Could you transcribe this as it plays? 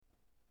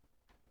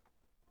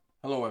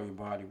Hello,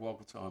 everybody.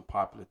 Welcome to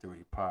Unpopular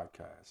Theory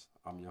Podcast.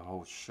 I'm your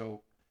host,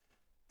 Shoke.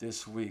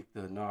 This week,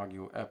 the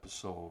inaugural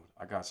episode,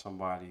 I got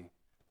somebody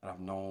that I've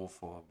known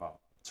for about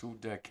 2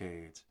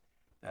 decades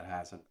that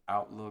has an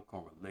outlook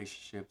on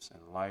relationships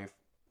and life,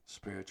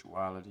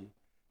 spirituality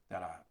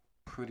that I'm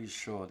pretty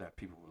sure that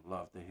people would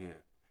love to hear.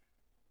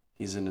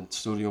 He's in the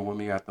studio with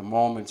me at the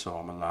moment, so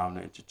I'm allowing him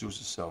to introduce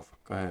himself.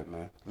 Go ahead,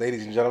 man.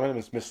 Ladies and gentlemen,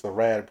 it's Mr.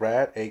 Rad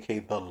Brad, aka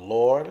the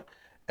Lord,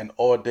 an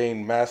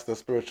ordained master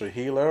spiritual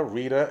healer,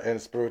 reader,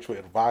 and spiritual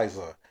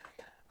advisor.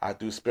 I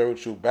do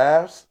spiritual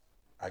baths,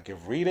 I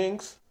give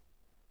readings,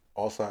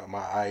 also at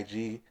my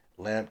IG,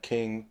 Lamp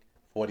King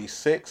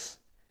 46.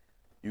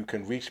 You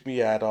can reach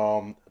me at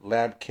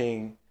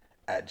lampking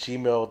at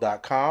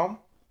gmail.com.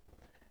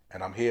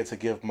 And I'm here to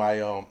give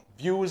my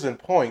views and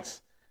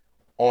points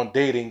on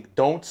dating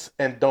don'ts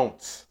and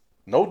don'ts.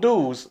 No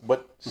do's,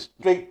 but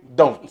straight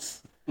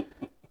don'ts.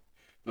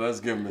 Let's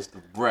give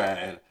Mr.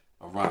 Brad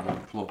a round of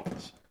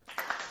applause.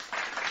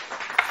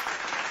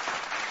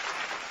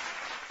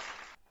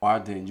 Why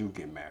didn't you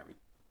get married?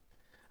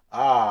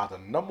 The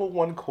number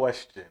one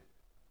question.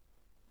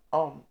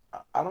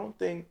 I don't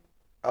think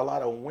a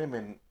lot of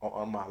women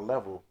on my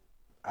level.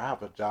 I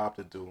have a job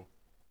to do,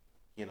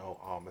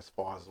 as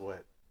far as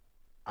what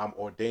I'm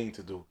ordained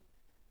to do.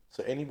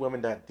 So any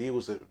women that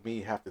deals with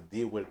me have to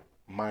deal with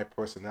my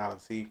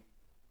personality.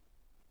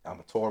 I'm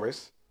a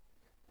Taurus,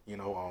 you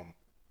know, um,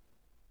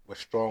 we're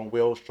strong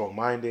willed, strong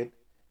minded,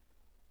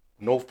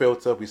 no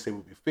filter. We say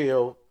what we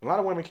feel. A lot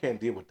of women can't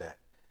deal with that.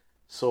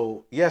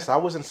 So yes, I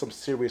was in some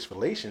serious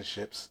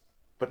relationships,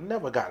 but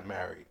never got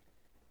married.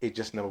 It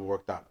just never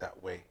worked out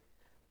that way.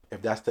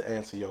 If that's to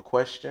answer your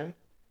question.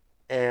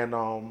 And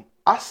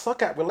I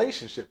suck at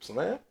relationships,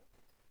 man.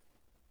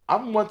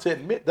 I'm one to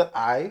admit that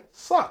I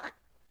suck.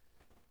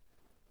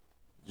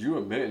 You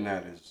admitting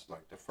that is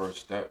like the first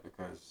step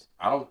because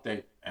I don't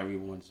think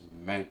everyone's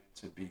meant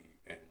to be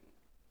in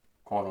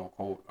quote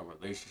unquote a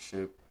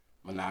relationship,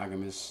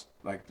 monogamous.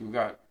 Like you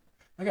got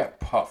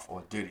Puff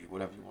or Diddy,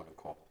 whatever you want to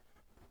call him.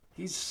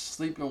 He's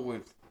sleeping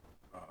with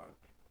uh,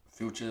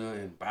 Future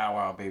and Bow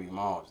Wow baby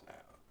moms now,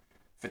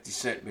 50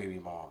 Cent baby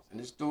moms, and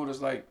this dude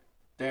is like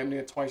damn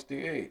near twice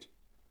their age.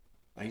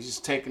 Like he's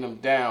just taking them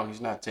down.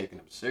 He's not taking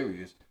them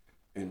serious,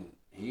 and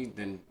he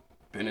then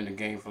been in the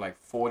game for like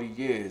 40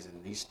 years,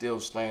 and he's still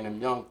slaying them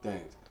young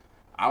things.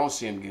 I don't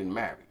see him getting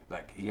married.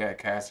 Like he had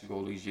Cassie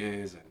all these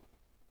years, and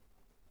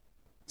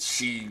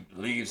she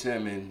leaves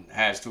him and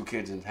has 2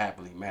 kids and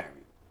happily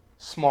married.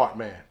 Smart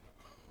man.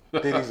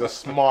 Diddy's a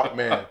smart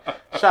man.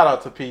 Shout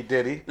out to P.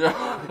 Diddy.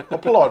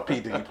 Applaud P.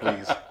 Diddy,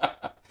 please.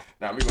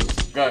 Now we go to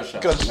some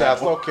gunshots.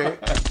 Gunshots, okay.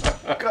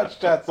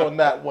 Gunshots on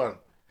that one.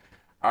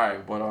 All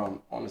right, but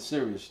on a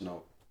serious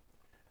note,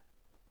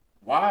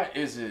 why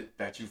is it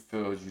that you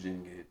feel you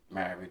didn't get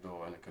married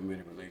or in a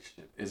committed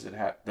relationship?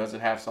 Does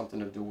it have something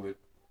to do with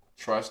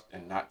trust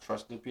and not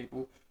trusting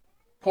people?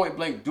 Point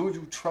blank, do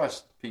you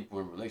trust people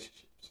in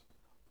relationships?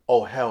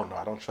 Oh, hell no.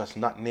 I don't trust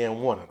not near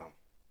one of them.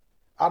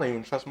 I don't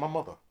even trust my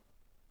mother.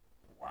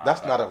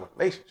 That's not Wow, a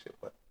relationship,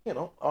 but,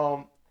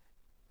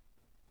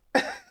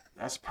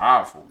 that's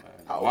powerful,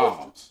 man. I was,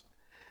 Moms.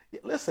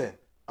 listen,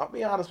 I'll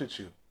be honest with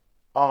you.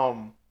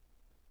 Um,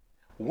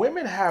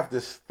 Women have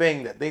this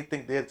thing that they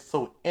think they're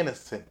so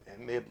innocent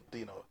and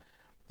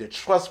they're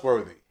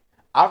trustworthy.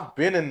 I've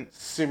been in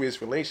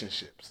serious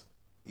relationships.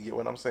 You get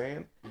what I'm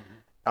saying?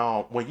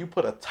 When you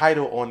put a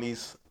title on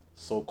these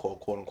so-called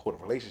quote unquote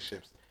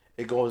relationships,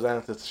 it goes down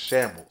into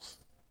shambles.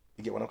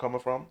 You get what I'm coming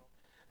from?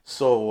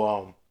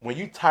 So when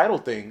you title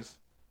things,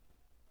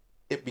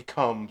 it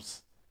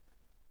becomes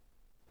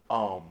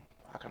how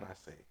can I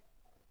say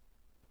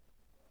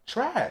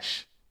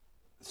trash.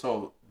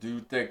 So, do you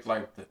think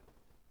like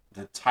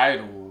the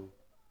title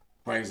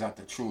brings out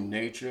the true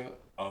nature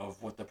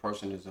of what the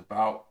person is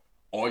about,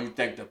 or you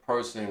think the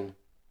person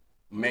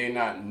may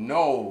not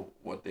know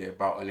what they're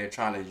about and they're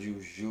trying to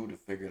use you to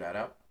figure that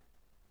out?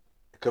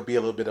 It could be a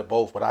little bit of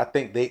both, but I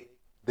think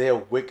they're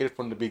wicked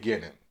from the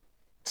beginning.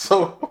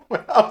 So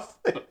when I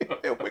say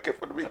they're wicked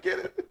from the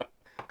beginning,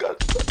 God,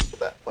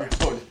 that one.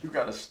 Yo, you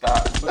gotta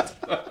stop.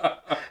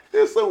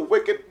 There's some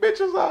wicked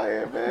bitches out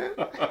here,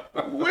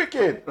 man.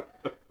 Wicked.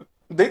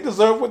 They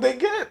deserve what they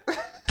get.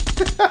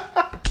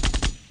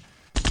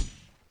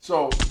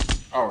 So,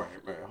 all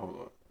right, man, hold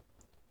on.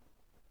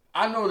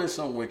 I know there's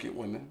some wicked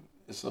women,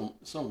 there's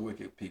some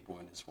wicked people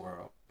in this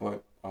world,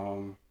 but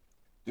do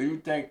you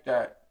think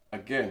that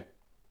again,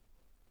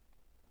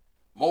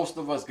 most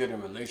of us get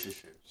in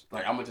relationships?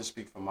 Like I'm gonna just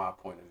speak from my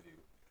point of view.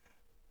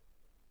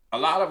 A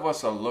lot of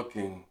us are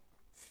looking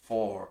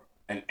for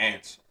an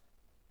answer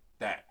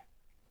that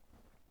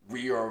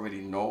we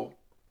already know,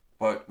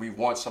 but we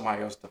want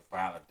somebody else to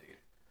validate it.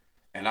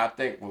 And I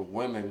think with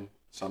women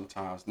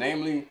sometimes,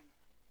 namely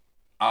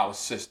our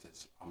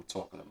sisters, I'm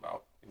talking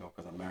about,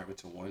 because I'm married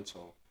to one,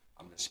 so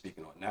I'm just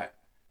speaking on that.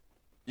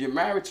 You're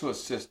married to a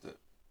sister.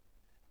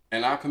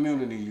 In our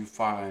community, you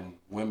find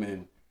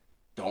women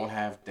don't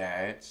have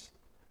dads,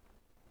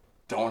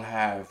 don't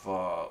have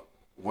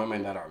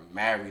women that are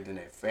married in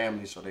their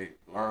family, so they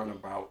learn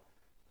about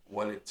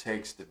what it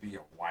takes to be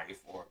a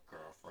wife or a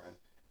girlfriend.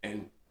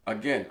 And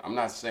again, I'm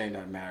not saying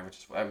that marriage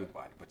is for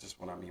everybody, but just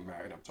when I mean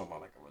married, I'm talking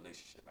about like a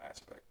relationship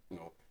aspect,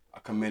 a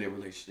committed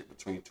relationship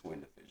between two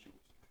individuals.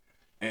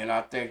 And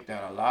I think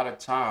that a lot of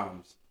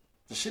times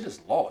the shit is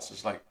lost.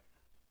 It's like,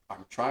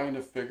 I'm trying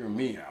to figure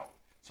me out.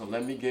 So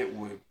let me get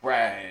with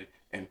Brad,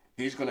 and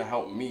he's gonna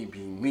help me be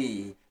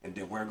me, and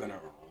then we're gonna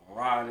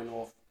ride it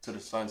off to the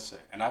sunset.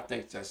 And I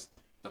think that's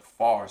the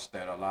farce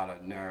that a lot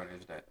of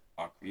narratives that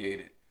are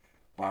created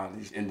by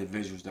these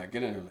individuals that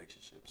get in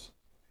relationships.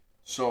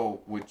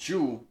 So with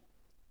you,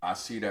 I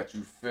see that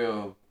you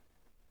feel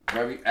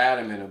very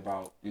adamant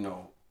about,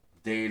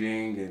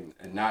 dating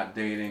and not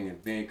dating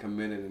and being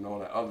committed and all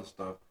that other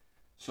stuff.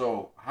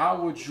 So how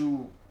would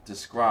you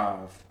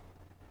describe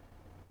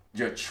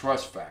your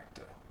trust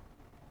factor?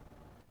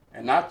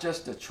 And not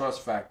just the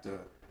trust factor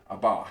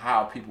about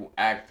how people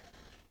act,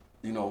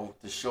 to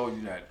show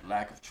you that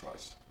lack of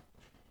trust.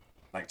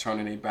 Like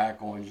turning their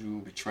back on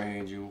you,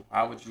 betraying you.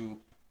 How do you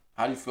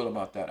feel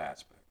about that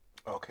aspect?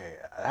 Okay,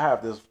 I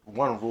have this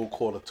one rule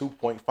called a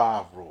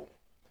 2.5 rule.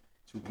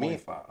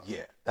 2.5.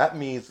 Yeah, that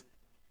means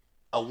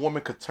a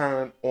woman could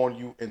turn on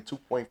you in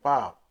 2.5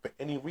 for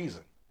any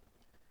reason.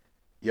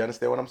 You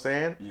understand what I'm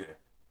saying? Yeah.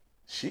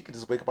 She could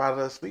just wake up out of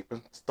her sleep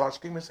and start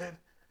screaming, saying,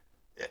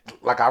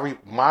 like I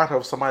remind her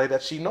of somebody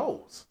that she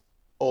knows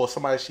or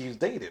somebody she's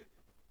dated.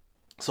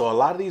 So a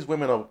lot of these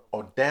women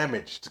are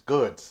damaged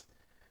goods.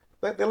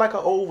 They're like an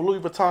old Louis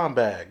Vuitton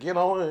bag, You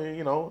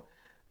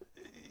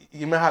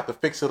may have to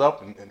fix it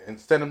up and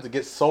send them to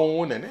get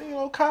sewn, and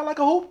kind of like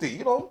a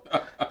hoopty, on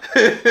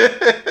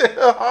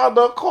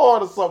the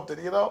cord or something,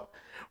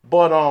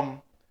 But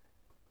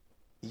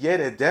yeah,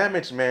 they're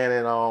damaged, man,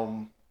 and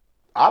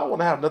I don't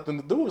want to have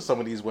nothing to do with some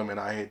of these women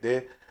out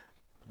here.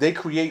 They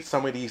create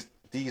some of these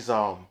things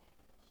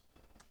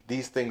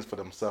for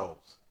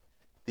themselves,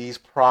 these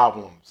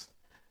problems.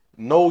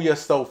 Know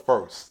yourself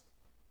first.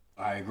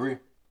 I agree.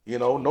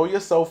 Know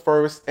yourself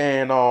first,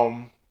 and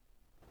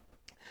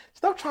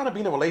stop trying to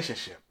be in a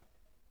relationship.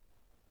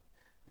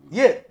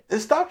 Yeah,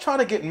 and stop trying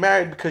to get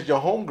married because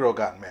your homegirl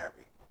got married.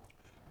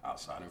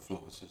 Outside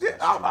influences. Yeah,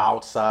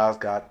 outside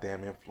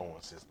goddamn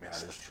influences, man.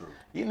 That is true.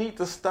 You need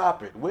to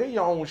stop it. Wear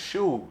your own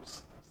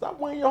shoes. Stop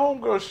wearing your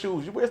homegirl's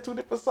shoes. You wear 2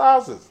 different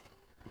sizes.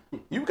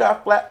 You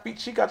got flat feet,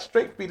 she got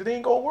straight feet. It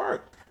ain't gonna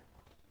work.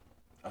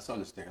 That's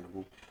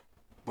understandable.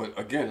 But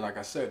again, like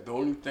I said,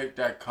 don't you think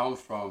that comes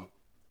from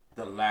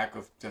the lack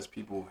of just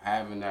people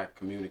having that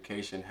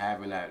communication,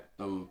 having that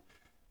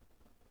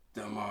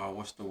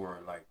what's the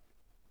word, like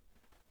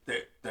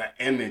the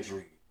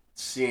imagery,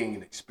 seeing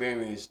and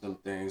experiencing them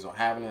things, or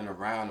having it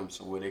around them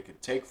so where they can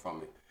take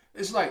from it.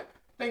 It's like,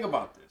 think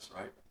about this,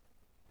 right?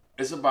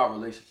 It's about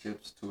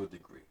relationships to a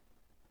degree.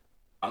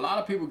 A lot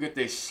of people get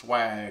their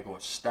swag or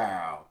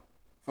style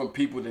from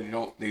people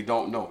that they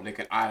don't know. They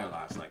can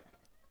idolize. Like,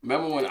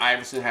 remember when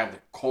Iverson had the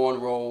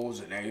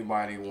cornrows and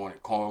everybody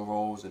wanted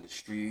cornrows in the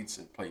streets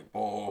and play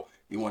ball?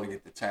 You want to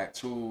get the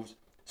tattoos.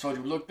 So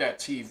you looked at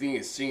TV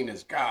and seen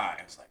this guy.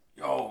 It's like,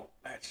 yo,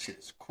 that shit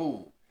is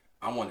cool.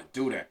 I want to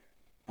do that.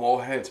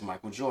 Bald heads,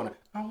 Michael Jordan.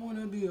 I want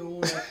to be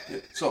on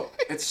that. So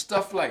it's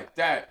stuff like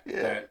that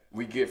that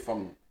we get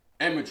from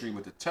imagery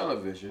with the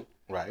television.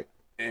 Right.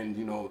 And,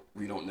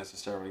 we don't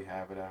necessarily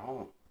have it at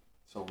home.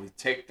 So we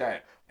take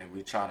that and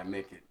we try to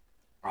make it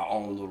our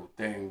own little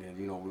thing, and,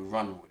 we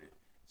run with it.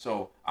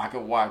 So I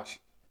can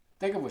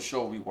think of a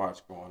show we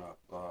watched growing up,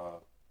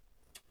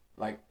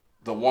 like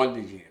The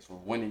Wonder Years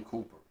with Winnie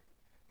Cooper.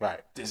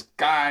 Right. This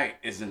guy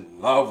is in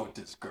love with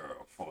this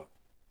girl for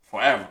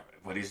forever.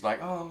 But he's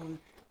like, oh,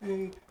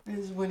 hey, this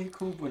is Winnie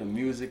Cooper. The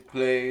music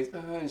plays,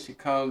 and she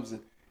comes,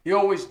 and he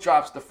always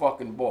drops the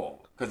fucking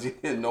ball because he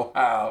didn't know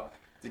how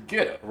to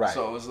get her. Right.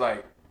 So it's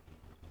like,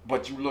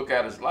 but you look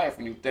at his life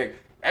and you think,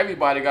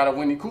 everybody got a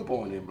Winnie Cooper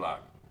on their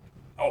block.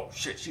 Oh,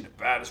 shit, she the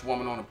baddest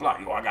woman on the block.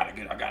 Yo, I gotta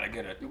get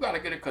her. You gotta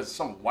get her because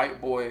some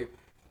white boy,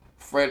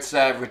 Fred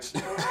Savage,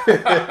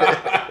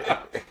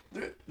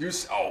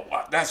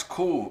 that's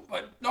cool.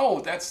 But no,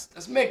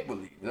 that's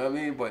make-believe. You know what I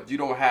mean? But you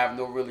don't have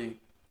no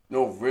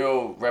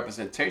real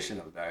representation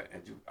of that,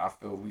 and I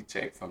feel we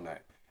take from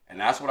that.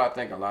 And that's what I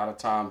think a lot of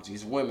times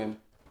these women,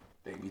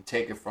 they be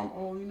taken from,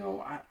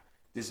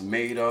 this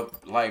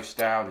made-up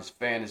lifestyle, this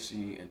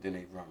fantasy, and then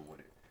they run with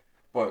it.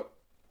 But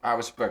I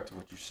respect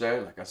what you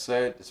said. Like I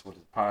said, this is what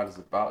the pod is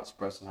about,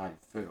 expressing how you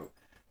feel.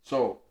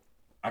 So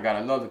I got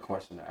another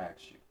question to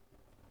ask you.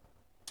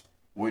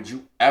 Would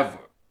you ever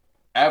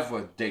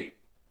date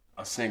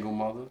a single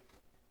mother?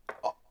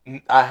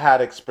 I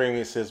had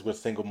experiences with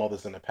single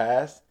mothers in the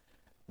past.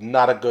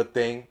 Not a good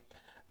thing.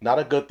 Not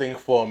a good thing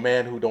for a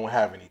man who don't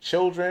have any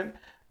children.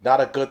 Not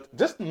a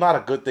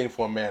good thing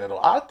for a man at all.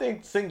 I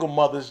think single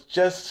mothers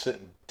just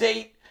shouldn't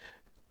date.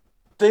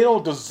 They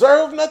don't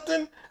deserve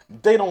nothing.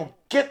 They don't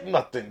get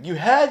nothing. You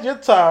had your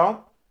time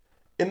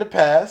in the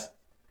past.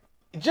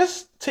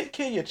 Just take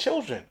care of your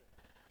children.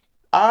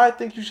 I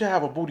think you should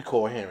have a booty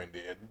call here and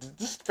there.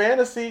 This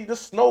fantasy,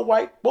 this Snow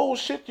White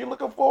bullshit you're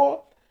looking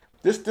for,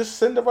 this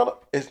Cinderella,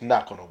 is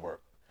not going to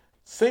work.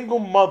 Single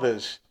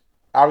mothers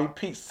I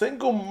repeat,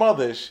 single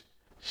mothers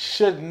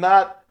should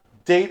not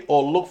date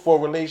or look for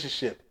a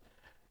relationship.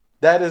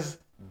 That is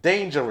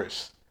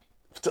dangerous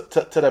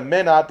to the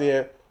men out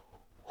there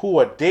who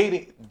are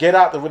dating. Get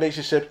out the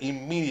relationship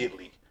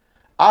immediately.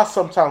 I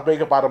sometimes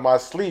wake up out of my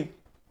sleep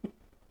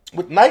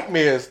with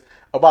nightmares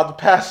about the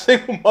past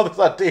single mothers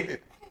I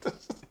dated.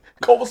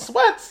 Cold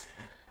sweats.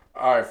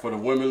 All right, for the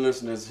women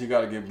listeners, he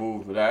got to get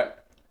booed for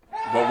that.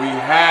 But we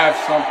have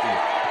something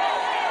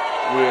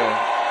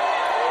where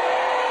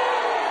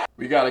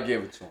we got to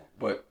give it to him.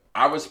 But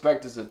I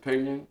respect his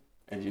opinion,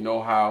 and you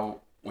know how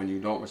when you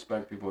don't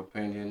respect people's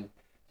opinion,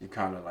 you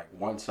kind of like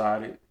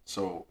one-sided.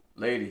 So,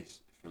 ladies,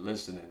 if you're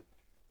listening,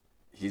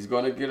 he's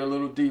going to get a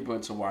little deeper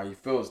into why he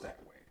feels that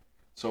way.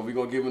 So we're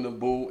going to give him the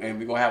boo, and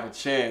we're going to have a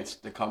chance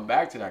to come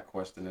back to that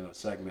question in a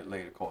segment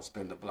later called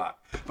Spin the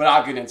Block. But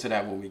I'll get into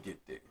that when we get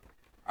there.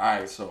 All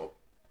right, so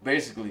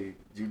basically,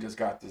 you just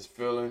got this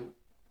feeling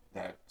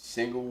that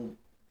single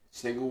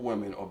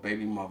women or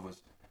baby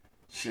mothers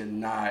should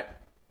not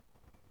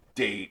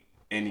date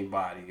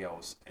anybody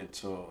else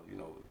until,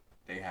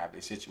 they have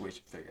their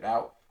situation figured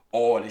out,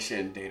 or they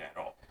shouldn't date at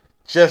all.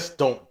 Just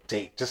don't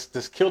date.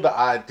 Just kill the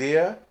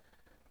idea.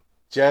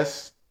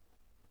 Just,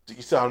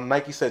 you saw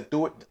Nike said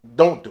do it.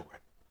 Don't do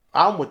it.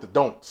 I'm with the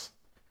don'ts.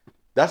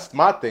 That's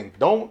my thing.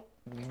 Don't,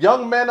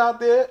 young men out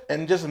there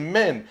and just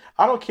men,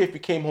 I don't care if you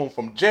came home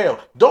from jail.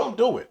 Don't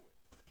do it.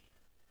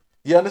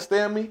 You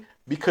understand me?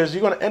 Because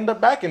you're going to end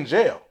up back in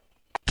jail.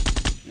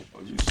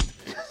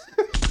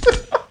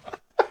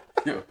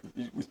 You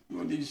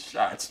these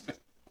shots,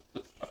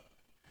 man.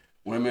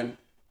 Women,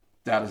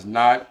 that is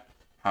not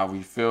how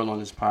we feel on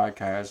this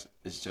podcast.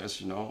 It's just,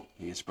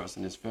 he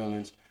expressing his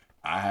feelings.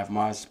 I have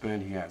my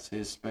spin, he has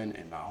his spin,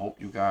 and I hope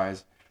you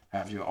guys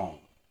have your own.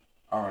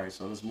 All right,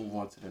 so let's move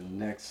on to the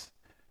next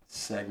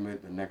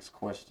segment, the next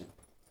question.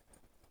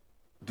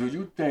 Do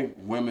you think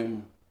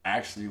women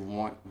actually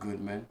want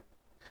good men?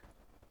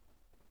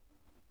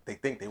 They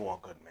think they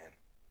want good men.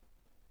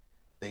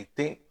 They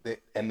think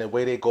that, and the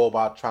way they go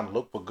about trying to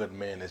look for good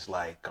men is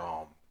like,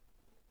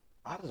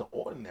 out of the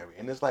ordinary.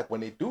 And it's like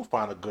when they do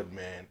find a good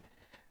man,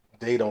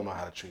 they don't know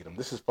how to treat him.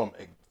 This is from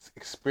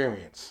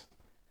experience.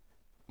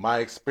 My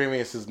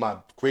experience is my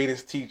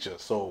greatest teacher.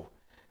 So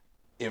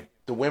if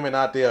the women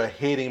out there are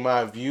hating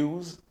my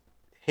views,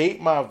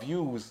 hate my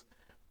views,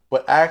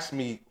 but ask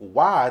me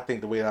why I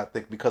think the way I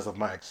think because of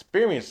my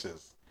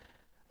experiences.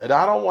 And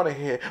I don't want to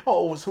hear,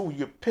 oh, it was who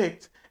you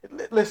picked.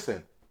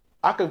 Listen,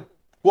 I could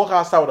walk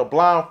outside with a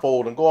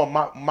blindfold and go on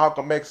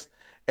Malcolm X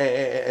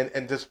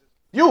and just,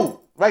 you,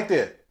 right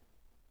there,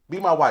 be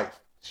my wife.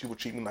 She would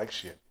treat me like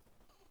shit.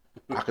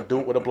 I could do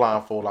it with a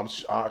blindfold.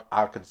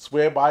 I could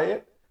swear by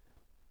it.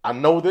 I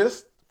know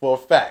this for a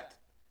fact.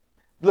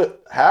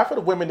 Look, half of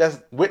the women that's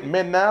with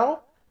men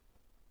now,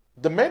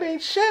 the men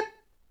ain't shit.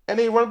 And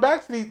they run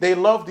back to these, they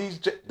love these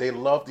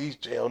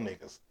jail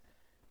niggas.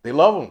 They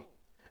love them.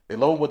 They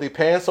love them with their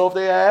pants off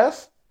their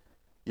ass.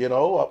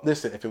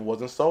 Listen, if it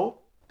wasn't so,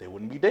 they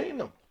wouldn't be dating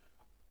them.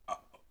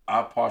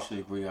 I partially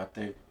agree. I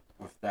think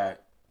with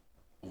that,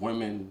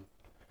 women,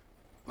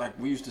 like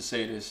we used to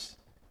say this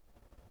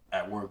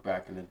at work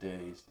back in the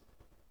days,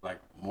 like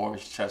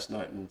Morris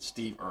Chestnut and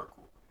Steve Urkel.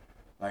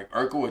 Like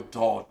Urkel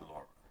adored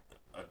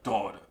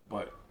her,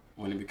 but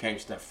when it became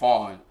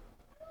Stefan,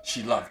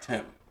 she loved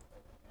him.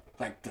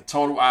 Like the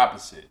total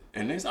opposite.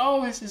 And it's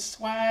his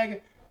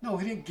swag. No,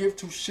 he didn't give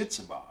two shits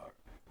about her.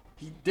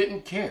 He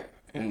didn't care.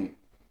 And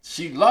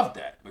she loved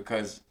that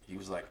because he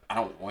was like, I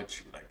don't want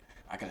you. Like,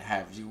 I can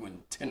have you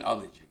and 10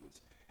 other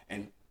Jews.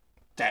 And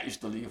that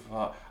used to leave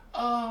her,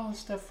 oh,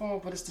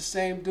 Stefan, but it's the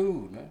same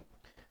dude, man.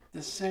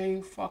 The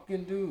same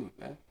fucking dude,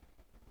 man.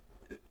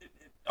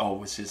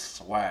 It's his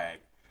swag.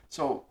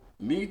 So,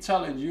 me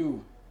telling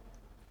you,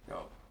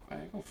 yo,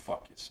 man, go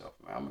fuck yourself,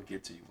 man. I'm going to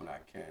get to you when I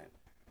can.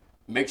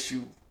 Makes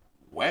you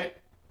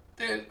wet,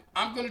 then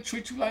I'm going to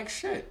treat you like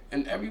shit.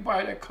 And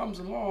everybody that comes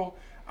along,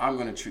 I'm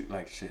going to treat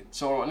like shit.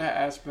 So on that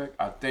aspect,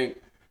 I think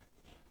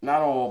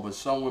not all, but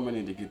some women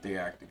need to get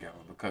their act together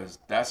because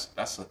that's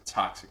a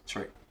toxic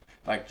trait.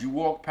 Like you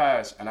walk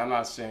past, and I'm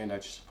not saying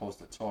that you're supposed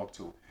to talk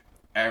to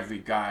every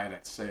guy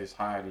that says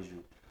hi to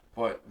you,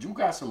 but you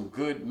got some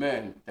good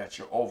men that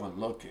you're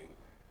overlooking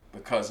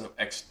because of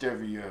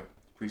exterior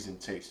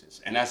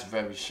presentations, and that's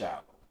very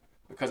shallow.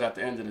 Because at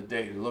the end of the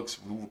day, the looks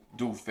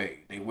do fade.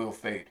 They will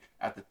fade.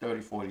 After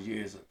 30, 40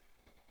 years of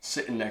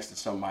sitting next to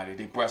somebody,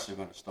 their breasts are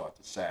going to start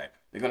to sag.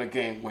 They're going to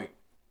gain weight.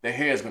 Their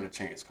hair is going to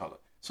change color.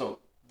 So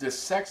the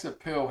sex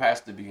appeal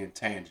has to be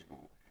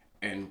intangible.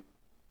 And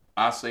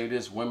I say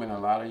this, women, a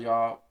lot of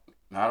y'all,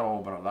 not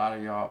all, but a lot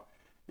of y'all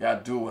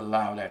do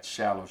allow that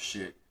shallow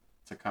shit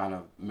to kind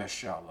of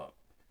mess y'all up.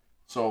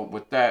 So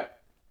with that,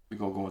 we're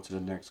going to go into the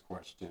next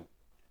question.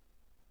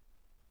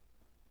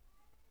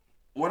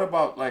 What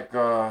about like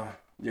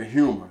your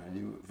humor? And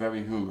you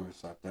very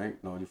humorous, I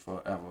think. Known you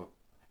forever.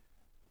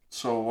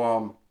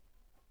 So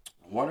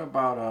what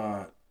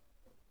about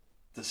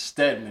the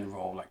Stedman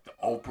role, like the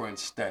Oprah and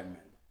Stedman?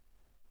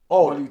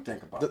 Oh, what do you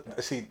think about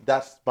that? See,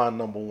 that's my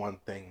number one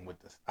thing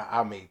with this.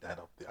 I made that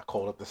up there. I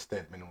call it the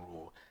Stedman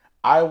rule.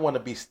 I want to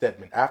be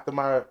Stedman. After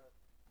my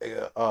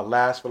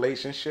last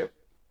relationship,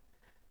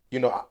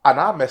 and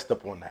I messed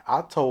up on that.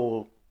 I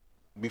told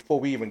before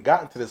we even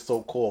got into this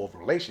so-called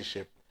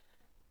relationship,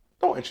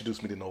 don't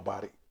introduce me to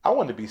nobody. I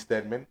want to be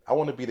Stedman. I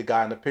want to be the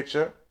guy in the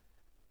picture,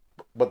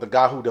 but the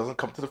guy who doesn't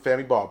come to the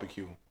family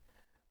barbecue,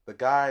 the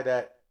guy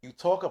that you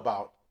talk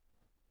about,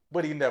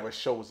 but he never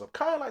shows up.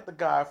 Kind of like the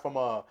guy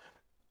from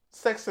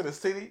Sex in the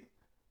City,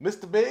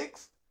 Mr.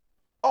 Biggs.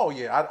 Oh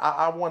yeah,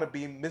 I want to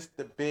be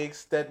Mr. Biggs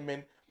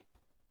Stedman.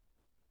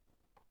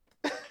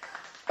 I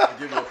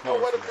give you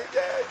applause I for be, that.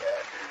 yeah,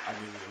 yeah. I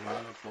give you a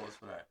round of applause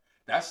for that.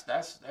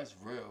 That's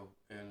real,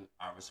 and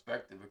I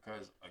respect it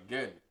because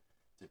again,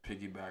 to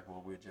piggyback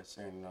what we were just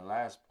saying in the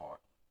last part,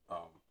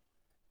 um,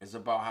 it's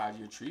about how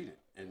you're treated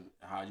and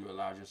how you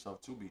allow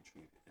yourself to be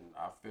treated. And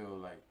I feel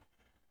like,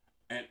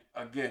 and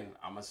again,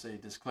 I'm gonna say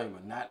disclaimer: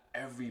 not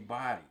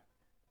everybody,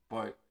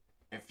 but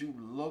if you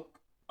look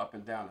up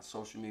and down the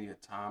social media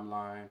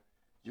timeline,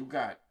 you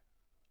got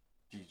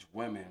these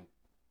women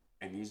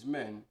and these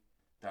men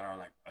that are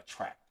like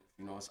attractive.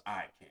 You know, it's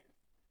eye candy.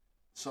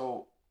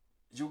 So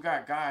you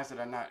got guys that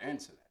are not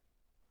into that.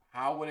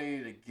 How were they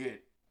to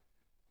get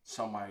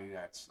somebody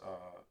that's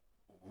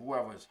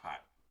whoever's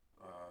hot?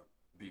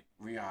 Be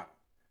Rihanna.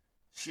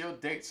 She'll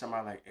date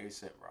somebody like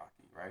ASAP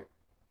Rocky, right?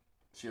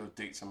 She'll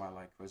date somebody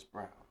like Chris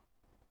Brown,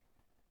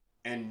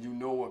 and you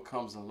know what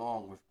comes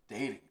along with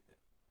dating them.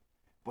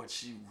 But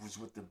she was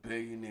with the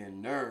billionaire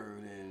nerd,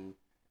 and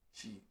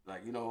she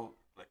like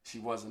she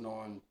wasn't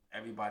on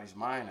everybody's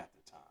mind at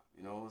the time.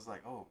 You know, it was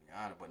like, oh,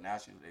 Rihanna, but now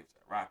she's with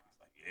ASAP Rocky. It's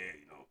like, yeah,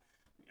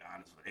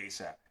 Rihanna's with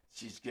ASAP.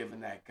 She's giving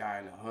that guy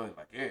in the hood,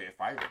 like, yeah, if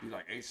I could be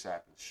like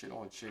ASAP and shit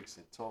on chicks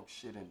and talk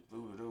shit and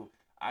do,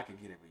 I could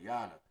get a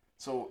Rihanna.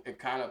 So it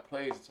kind of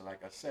plays to,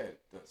 like I said,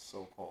 the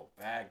so-called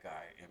bad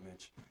guy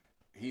image.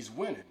 He's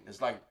winning.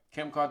 It's like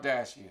Kim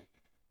Kardashian.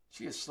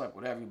 She has slept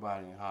with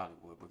everybody in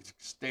Hollywood, but she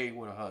stayed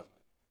with her husband.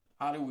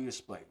 How do we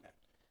explain that?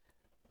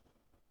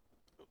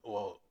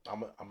 Well,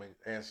 I'm gonna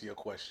answer your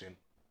question.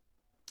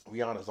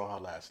 Rihanna's on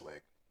her last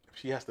leg. If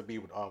she has to be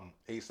with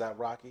ASAP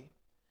Rocky,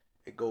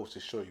 it goes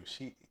to show you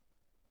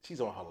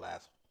she's on her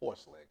last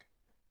horse leg.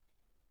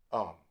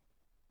 Um,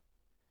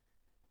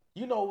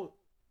 you know,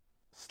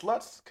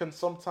 sluts can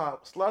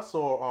sometimes sluts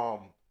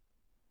or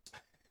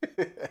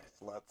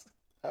sluts.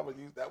 I haven't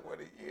used that word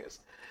in years.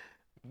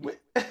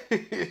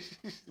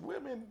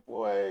 Women,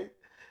 boy,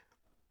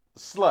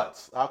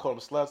 sluts. I'll call them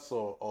sluts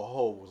or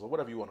hoes or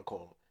whatever you want to call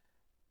them.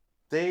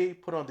 They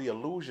put on the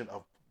illusion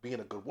of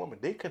being a good woman.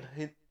 They can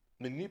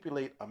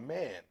manipulate a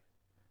man.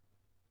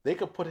 They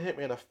could put him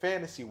in a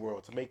fantasy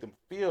world to make them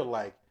feel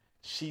like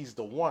she's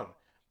the one.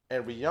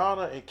 And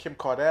Rihanna and Kim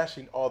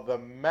Kardashian are the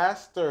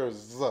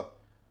masters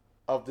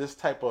of this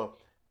type of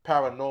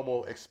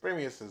paranormal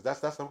experiences.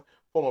 That's a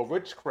form of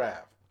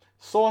witchcraft,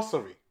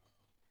 sorcery.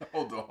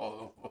 Hold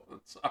on.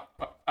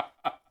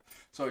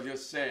 So you're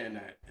saying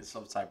that it's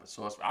some type of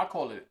sorcery. I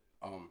call it.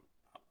 I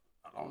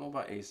don't know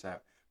about ASAP,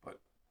 but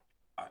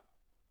I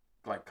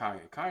like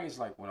Kanye. Kanye's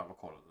like what I would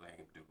call a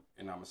lame dude,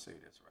 and I'm gonna say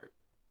this right.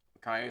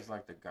 Kanye's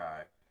like the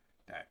guy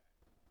that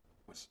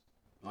was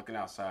looking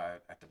outside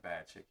at the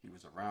bad chick. He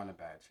was around the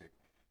bad chick.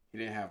 He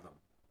didn't have the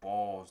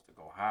balls to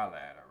go holler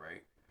at her,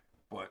 right?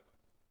 But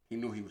he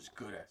knew he was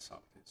good at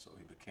something, so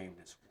he became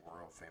this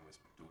world famous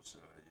producer,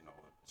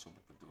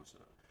 super producer,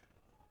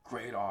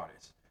 great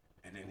artist.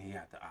 And then he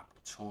had the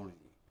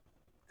opportunity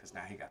because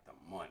now he got the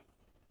money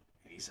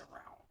and he's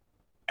around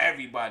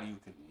everybody you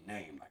can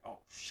name. Like, oh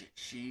shit,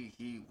 she,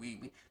 he,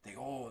 we, they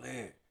all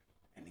there.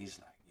 And he's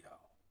like, yo,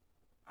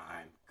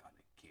 I'm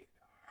gonna get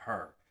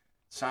her.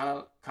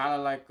 Kind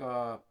of like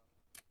the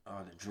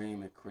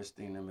Dream and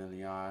Christina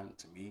Milian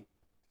to me.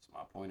 It's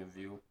my point of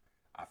view.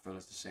 I feel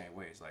it's the same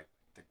way. It's like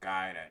the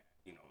guy that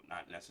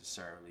not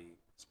necessarily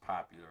is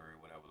popular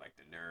or whatever, like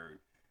the nerd.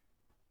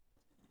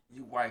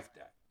 You wife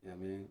that, you know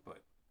what I mean?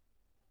 But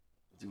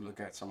you look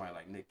at somebody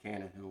like Nick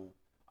Cannon, who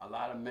a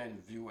lot of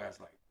men view as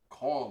like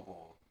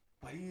cornball,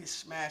 but he is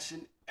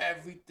smashing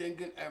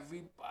everything and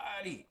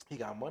everybody. He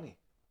got money.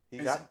 He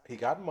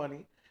got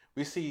money.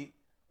 We see,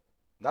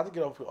 not to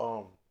get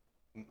off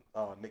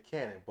Nick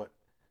Cannon, but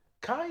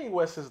Kanye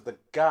West is the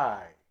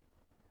guy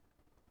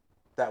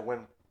that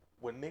when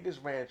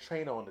niggas ran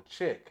train on the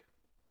chick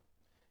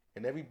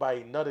and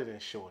everybody nutted in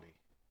Shorty,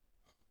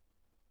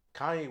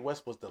 Kanye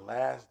West was the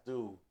last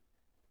dude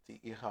to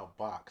eat her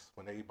box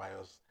when everybody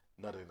else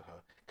nutted in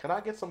her. Can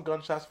I get some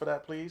gunshots for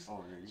that, please?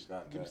 Oh yeah, you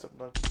got Give that. me some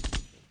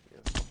gunshots. Yeah,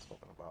 that's what I'm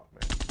talking about,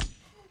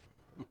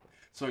 man.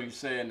 So you're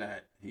saying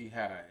that he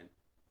had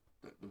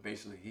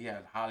basically he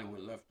had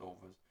Hollywood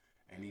leftovers,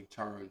 and he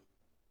turned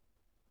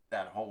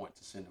that hoe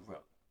into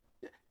Cinderella.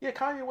 Yeah,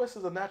 Kanye West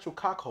is a natural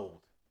cockhold.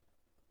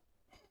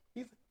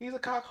 He's a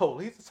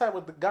cockhold. He's the type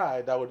of the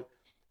guy that would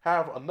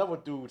have another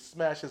dude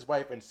smash his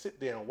wife and sit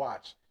there and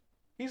watch.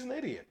 He's an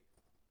idiot.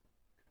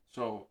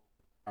 So,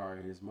 all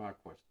right, here's my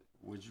question: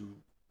 would you,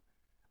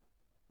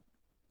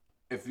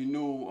 if you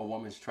knew a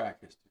woman's track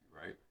history,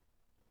 right,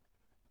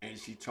 and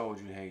she told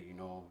you, hey,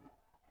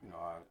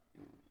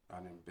 I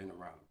didn't been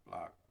around the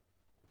block,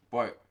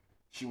 but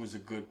she was a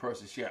good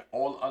person. She had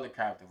all the other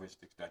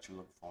characteristics that you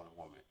look for in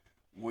a woman.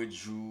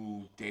 Would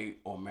you date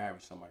or marry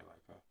somebody like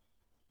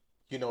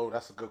her?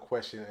 That's a good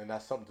question, and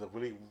that's something to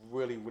really,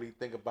 really, really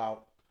think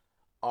about.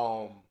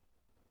 Um,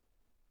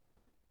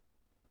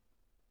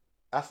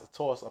 that's a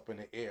toss up in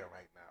the air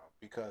right now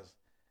because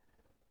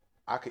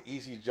I could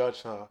easily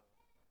judge her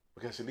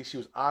because at least she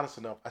was honest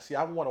enough.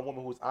 I want a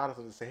woman who's honest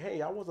enough to say,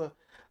 "Hey, I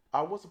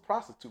was a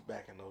prostitute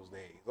back in those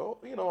days,"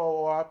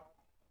 or I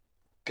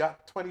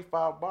got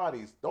 25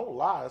 bodies. Don't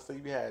lie. Say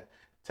you had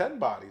 10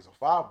 bodies or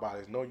 5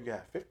 bodies. No, you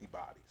had 50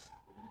 bodies.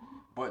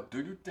 But do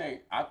you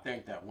think? I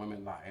think that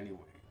women lie anyway.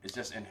 It's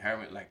just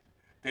inherent. Like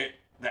the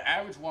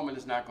average woman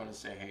is not going to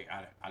say, "Hey,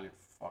 I didn't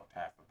fuck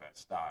half of that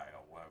style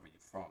or wherever you're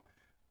from."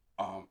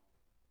 Um,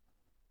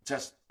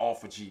 just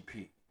off of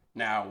GP.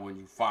 Now, when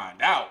you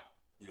find out,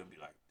 you'll be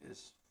like,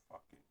 "This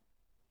fucking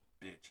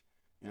bitch."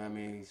 You know what I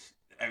mean?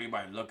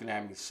 Everybody looking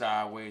at me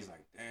sideways,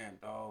 like, "Damn,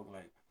 dog."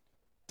 Like,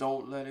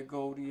 don't let it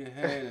go to your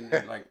head,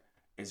 and like,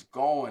 it's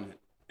going.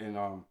 And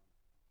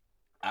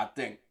I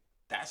think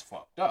that's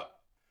fucked up.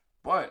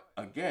 But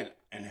again,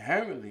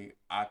 inherently,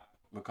 I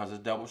because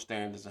of double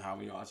standards and how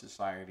we are in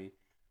society,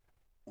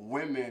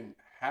 women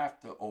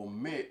have to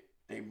omit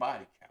their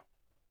body count.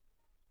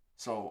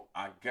 So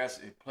I guess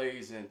it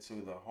plays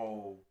into the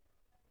whole.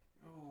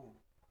 Oh,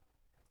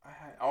 I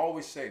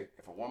always say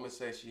if a woman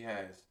says she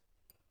has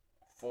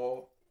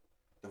four,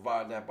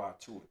 divide that by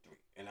two or three,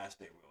 and that's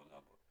their real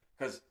number.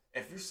 Because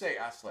if you say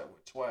I slept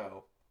with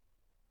 12,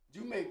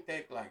 you may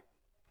think like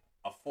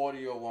a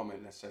 40-year-old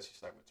woman that says she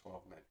slept with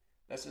 12 men.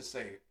 Let's just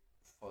say,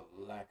 for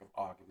lack of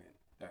argument,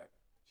 that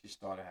she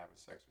started having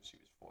sex when she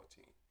was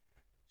 14.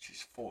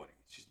 She's 40.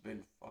 She's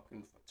been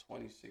fucking for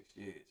 26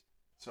 years.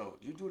 So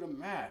you do the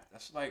math.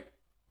 That's like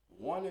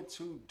one or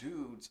two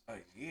dudes a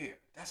year.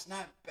 That's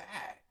not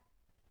bad.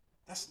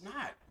 That's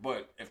not.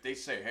 But if they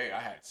say, hey, I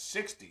had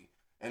 60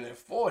 and then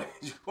 40,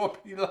 you're going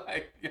to be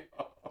like, yo.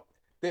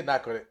 They're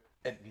not going to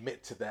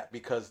admit to that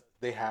because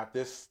they have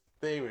this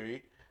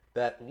theory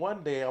that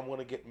one day I'm going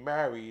to get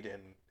married,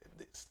 and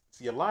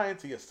you're lying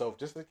to yourself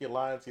just like you're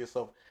lying to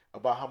yourself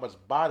about how much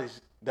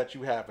bodies that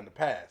you have in the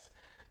past.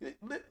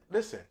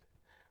 Listen,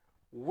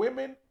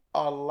 women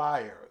are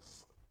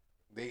liars.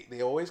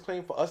 They always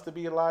claim for us to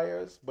be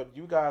liars, but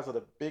you guys are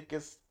the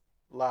biggest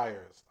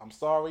liars. I'm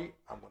sorry.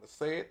 I'm going to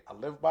say it. I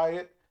live by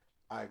it.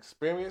 I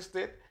experienced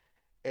it.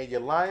 And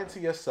you're lying to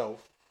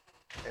yourself.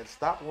 And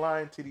stop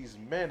lying to these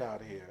men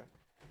out here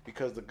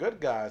because the good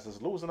guys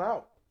is losing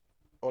out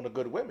on the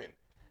good women.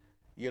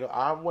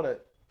 I want to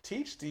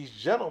teach these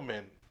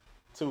gentlemen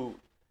to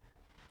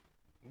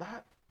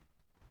not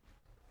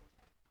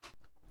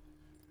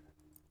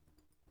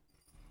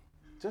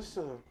just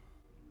to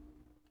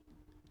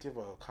give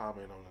a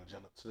comment on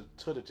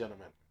to the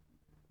gentleman.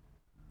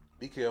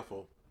 Be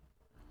careful.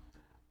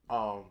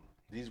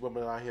 These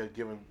women out here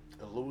giving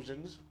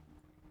illusions,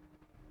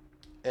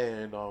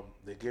 and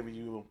they're giving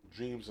you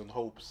dreams and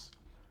hopes.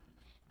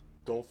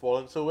 Don't fall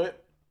into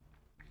it.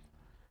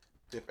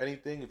 If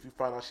anything, if you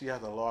find out she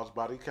has a large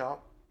body count,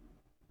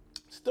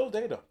 still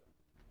date her.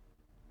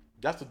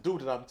 That's the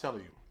dude that I'm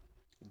telling you.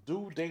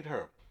 Do date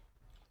her.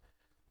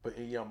 But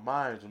in your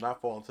mind, do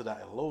not fall into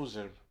that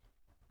illusion.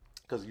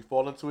 Because you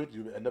fall into it,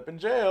 you end up in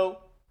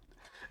jail.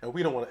 And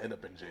we don't want to end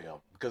up in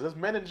jail. Because there's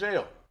men in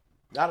jail,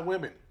 not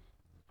women.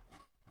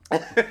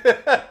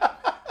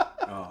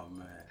 Oh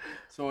man.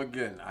 So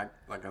again,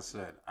 like I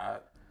said,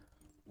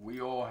 we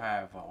all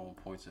have our own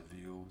points of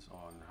views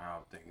on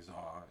how things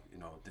are.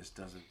 This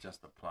doesn't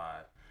just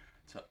apply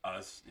to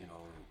us.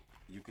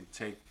 You can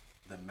take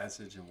the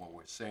message and what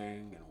we're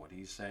saying and what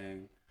he's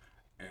saying,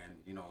 and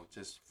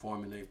just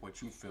formulate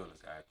what you feel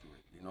is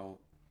accurate.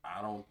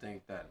 I don't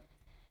think that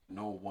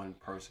no one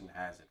person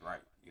has it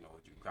right. You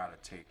gotta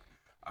take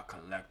a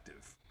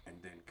collective and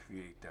then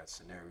create that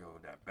scenario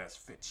that best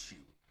fits you.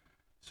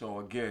 So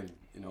again,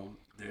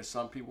 there's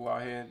some people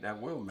out here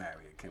that will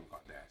marry a Kim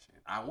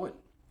Kardashian. I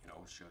wouldn't.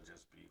 She'll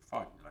just be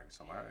fun, like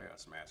somebody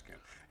else smash Kim.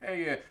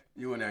 Hey, yeah,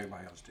 you and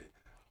everybody else did.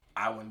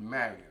 I wouldn't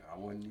marry her. I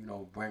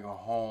wouldn't, bring her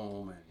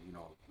home and,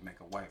 make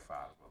a wife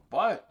out of her.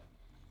 But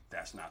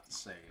that's not to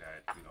say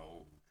that,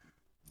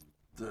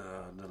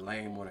 the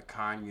lame or the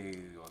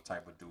Kanye or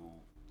type of dude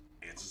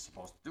isn't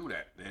supposed to do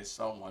that. There's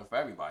someone for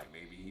everybody.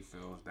 Maybe he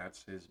feels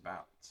that's his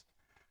balance.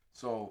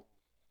 So,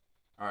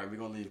 all right, we're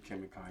going to leave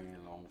Kim and Kanye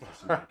alone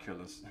for some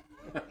killers.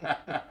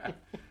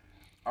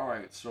 All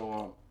right,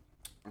 so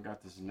I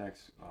got this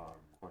next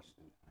question.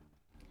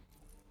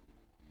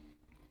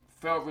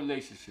 Failed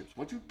relationships.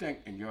 What do you think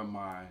in your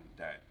mind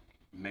that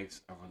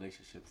makes a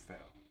relationship fail?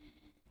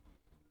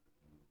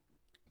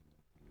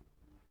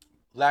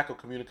 Lack of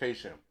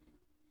communication,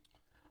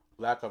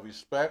 lack of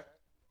respect,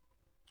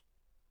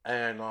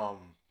 and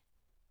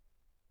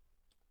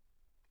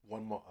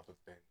one more other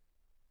thing.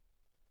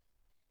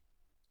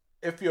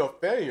 If you're a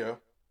failure,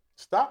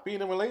 stop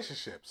being in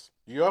relationships.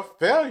 You're a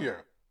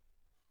failure.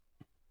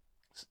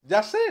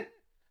 That's it.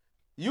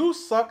 You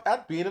suck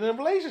at being in a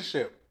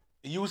relationship.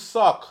 You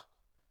suck.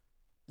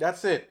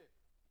 That's it.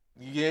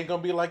 You ain't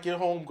gonna be like your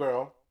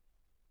homegirl.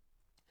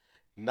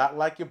 not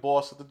like your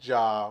boss at the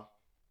job.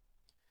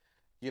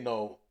 You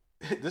know,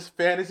 this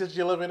fantasy that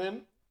you're living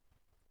in,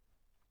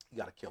 you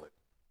gotta kill it.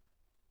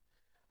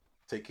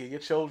 Take care of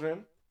your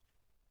children.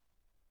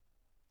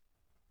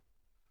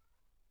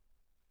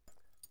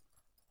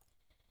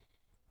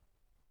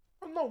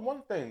 I know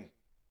one thing.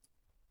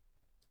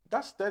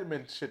 That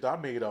Stedman shit that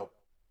I made up.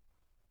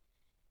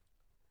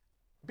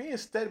 Being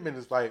Stedman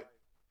is like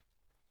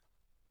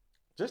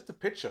just a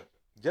picture,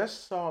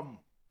 just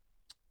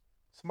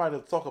somebody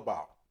to talk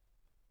about.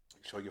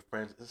 Show your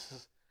friends. This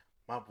is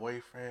my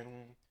boyfriend,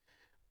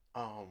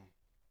 um,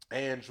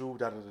 Andrew.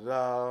 Da da da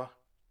da.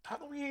 How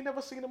come we ain't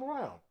never seen him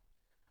around?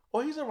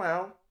 Well, he's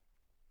around.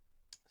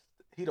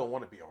 He don't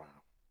want to be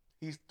around.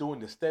 He's doing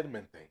the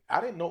Stedman thing.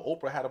 I didn't know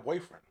Oprah had a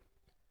boyfriend.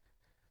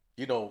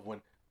 You know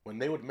when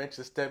they would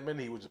mention Stedman,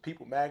 he was a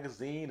People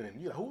magazine,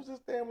 and you know who's this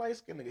damn light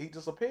skin nigga? He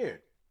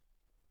disappeared.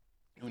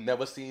 You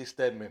never seen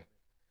Stedman.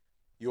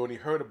 You only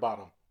heard about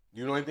him.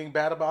 You know anything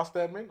bad about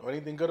Stedman or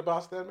anything good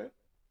about Stedman?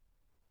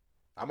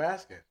 I'm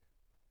asking.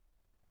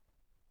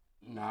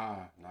 Nah,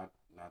 not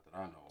that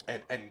I know.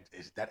 And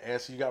is that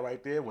answer you got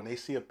right there? When they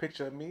see a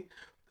picture of me,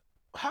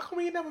 how come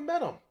we ain't never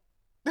met him?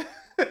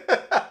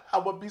 I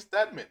would be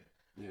Stedman.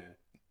 Yeah.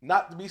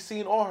 Not to be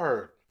seen or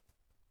heard.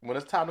 When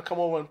it's time to come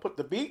over and put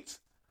the beats,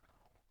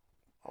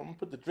 I'm gonna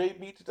put the Dre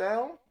beats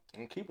down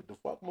and keep it the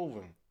fuck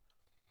moving.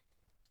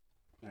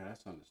 Yeah,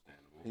 that's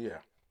understandable.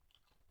 Yeah.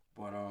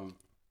 But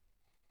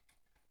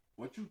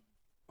what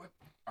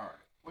all right,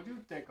 what do you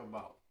think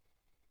about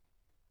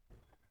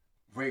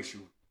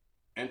racial,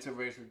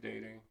 interracial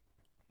dating,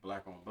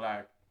 black on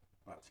black,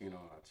 Latino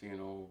on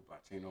Latino,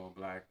 Latino on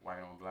black,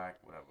 white on black,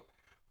 whatever?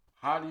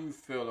 How do you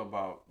feel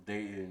about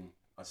dating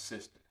a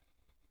sister?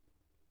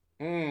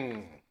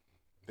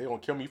 They gonna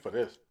kill me for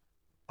this.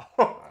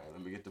 All right,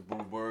 let me get the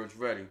boo birds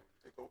ready.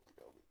 They gonna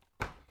kill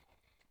me.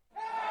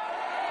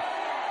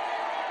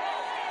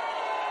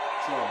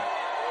 So,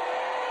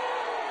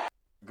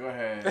 go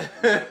ahead.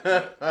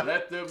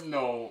 Let them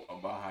know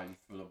about how you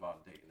feel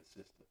about dating a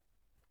sister.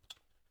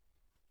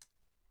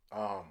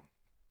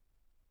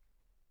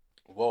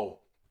 Whoa.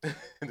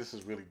 This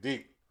is really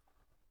deep.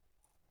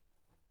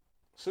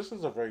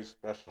 Sisters are very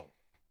special.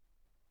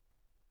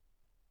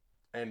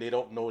 And they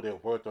don't know their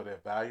worth or their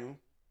value.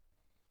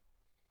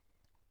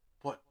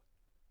 But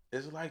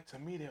it's like, to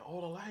me, they're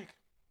all alike.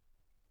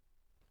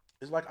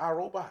 It's like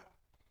iRobot.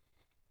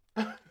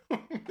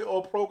 They're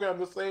all programmed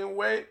the same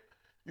way.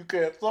 You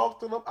can't talk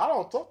to them. I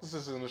don't talk to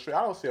sisters in the street.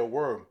 I don't say a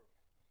word.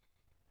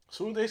 As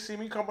soon as they see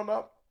me coming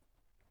up,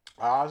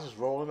 I was just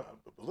rolling.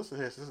 Listen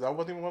here, sisters, I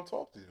wasn't even going to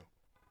talk to you.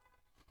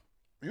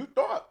 You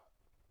thought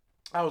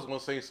I was going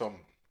to say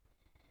something.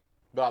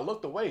 But I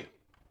looked away.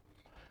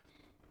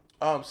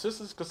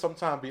 Sisters could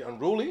sometimes be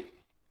unruly.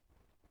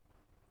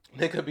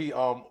 They could be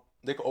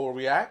they could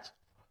overreact.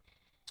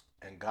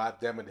 And god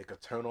damn it, they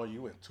could turn on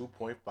you in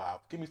 2.5.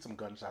 Give me some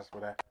gunshots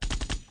for that.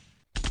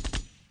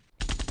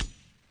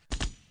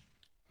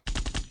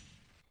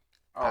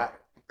 All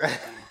right.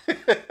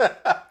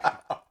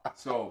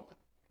 So,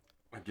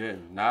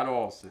 again, not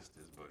all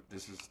sisters, but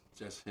this is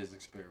just his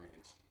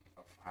experience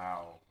of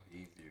how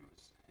he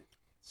views his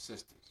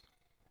sisters,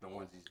 the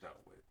ones he's dealt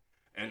with.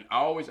 And I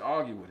always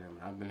argue with him.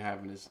 I've been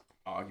having this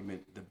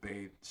argument,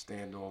 debate,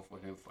 standoff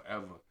with him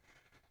forever.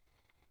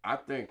 I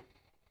think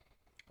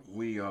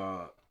what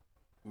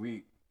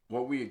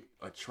we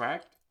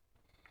attract,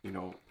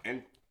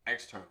 and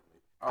externally.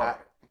 All right.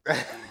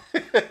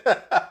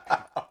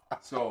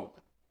 So,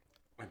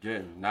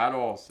 again, not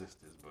all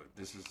sisters, but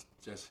this is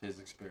just his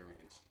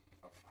experience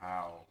of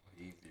how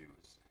he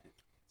views his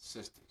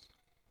sisters,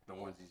 the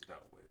ones he's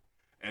dealt with.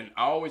 And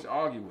I always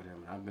argue with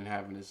him. I've been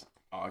having this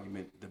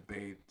argument,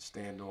 debate,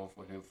 standoff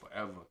with him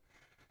forever.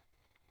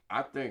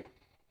 I think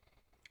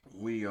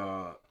what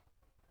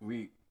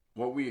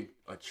we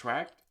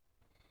attract,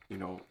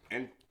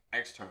 and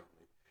externally,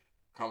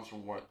 comes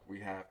from what we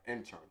have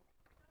internally.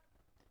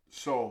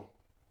 So,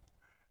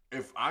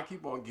 if I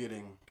keep on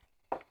getting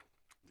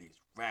these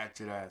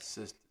ratchet ass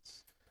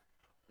sisters,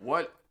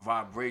 what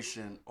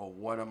vibration or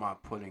what am I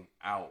putting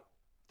out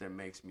that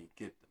makes me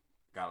get them?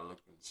 Gotta look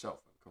at myself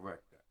and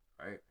correct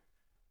that, right?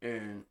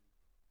 And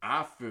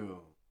I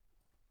feel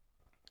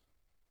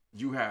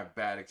you have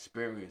bad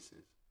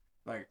experiences.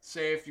 Like,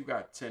 say if you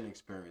got 10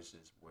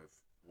 experiences with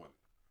women,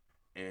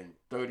 and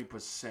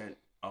 30%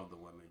 of the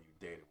women you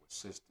dated were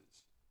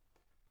sisters.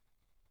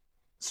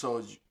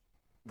 So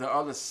the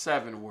other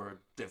 7 were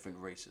different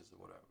races or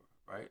whatever,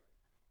 right?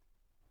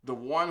 The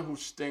one who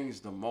stings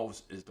the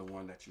most is the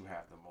one that you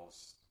have the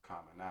most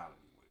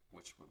commonality with,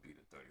 which would be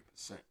the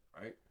 30%,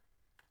 right?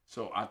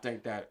 So I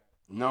think that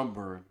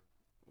number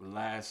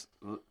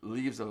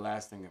leaves a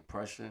lasting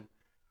impression,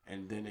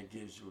 and then it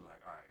gives you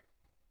like, all right,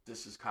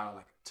 this is kind of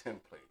like a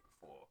template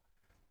for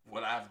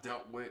what I've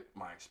dealt with,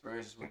 my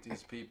experiences with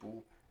these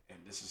people, and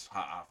this is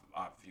how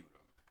I view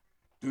them.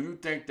 Do you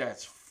think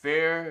that's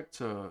fair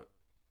to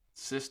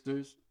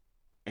sisters,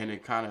 and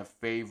it kind of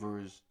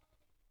favors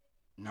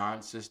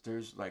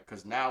non-sisters? Like,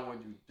 because now when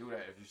you do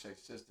that, if you say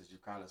sisters, you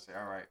kind of say,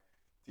 all right,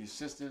 these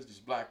sisters, these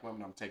black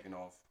women, I'm taking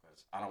off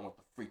because I don't want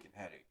the freaking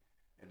headache.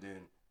 And then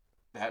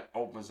that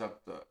opens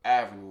up the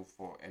avenue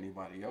for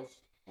anybody else.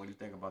 What do you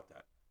think about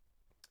that?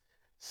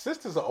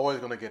 Sisters are always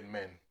going to get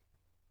men.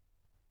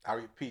 I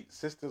repeat,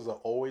 sisters are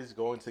always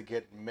going to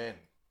get men,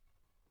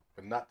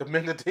 but not the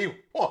men that they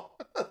want.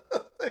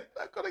 They're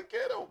not going to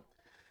get them.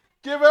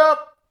 Give it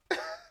up.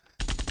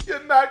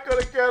 You're not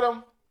going to get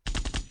them.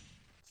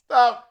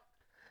 Stop.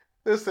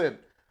 Listen,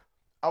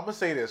 I'm going to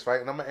say this,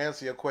 right? And I'm going to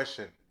answer your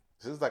question.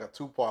 This is like a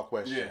two-part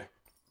question. Yeah.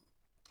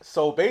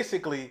 So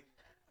basically,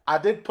 I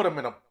did put them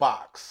in a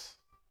box.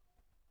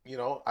 You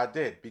know, I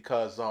did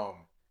because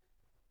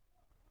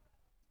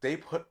they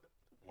put,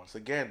 once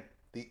again,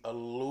 the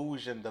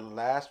illusion. The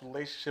last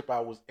relationship I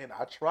was in,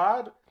 I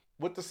tried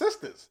with the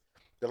sisters.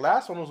 The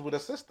last one was with a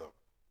sister.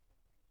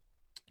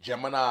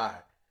 Gemini.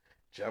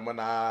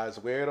 Geminis,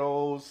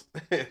 weirdos,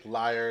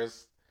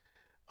 liars.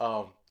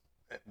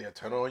 They'll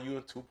turn on you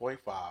in 2.5.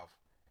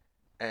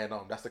 And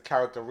that's a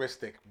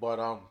characteristic. But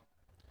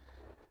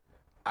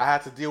I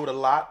had to deal with a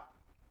lot.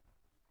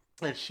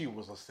 And she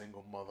was a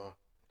single mother.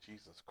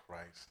 Jesus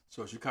Christ.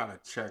 So she kind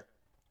of checked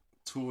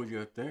two of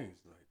your things.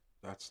 Like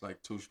that's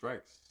like two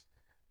strikes.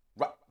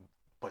 Right.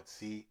 But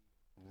see,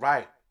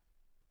 right.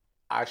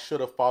 I should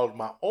have followed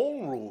my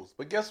own rules.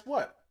 But guess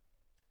what?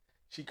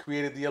 She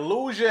created the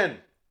illusion.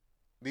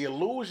 The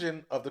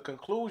illusion of the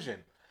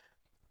conclusion.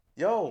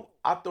 Yo,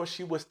 I thought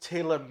she was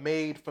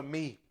tailor-made for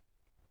me.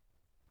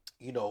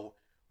 You know,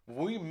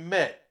 when we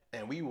met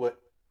and we were,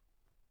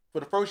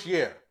 for the first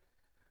year,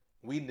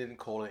 we didn't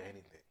call it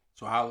anything.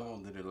 So how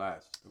long did it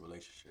last, the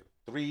relationship?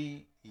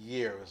 3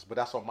 years, but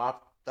that's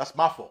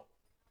my fault.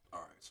 All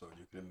right, so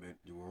you can admit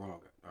you were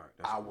wrong. All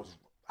right,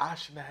 I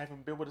shouldn't have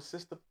even been with a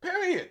sister.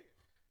 Period.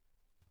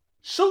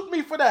 Shoot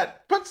me for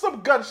that. Put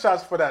some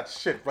gunshots for that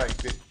shit right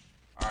there.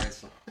 All right,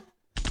 so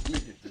let me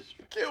get this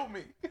straight. Kill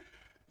me.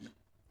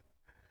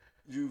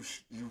 You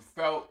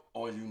felt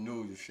or you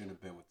knew you shouldn't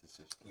have been with the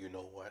sister. You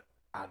know what?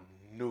 I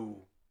knew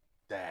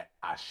that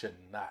I should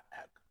not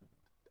have.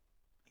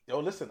 Yo,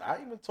 listen, I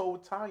even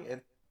told Tanya,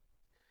 and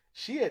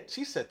she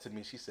said to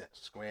me, she said,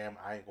 Scram,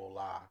 I ain't gonna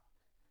lie.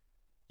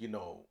 You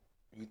know,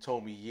 you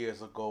told me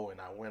years ago and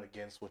I went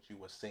against what you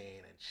were saying.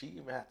 And she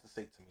even had to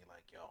say to me,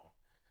 like, yo,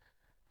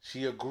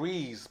 she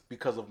agrees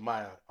because of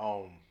my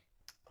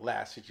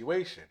last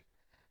situation.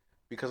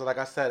 Because like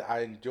I said,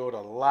 I endured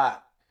a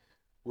lot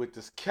with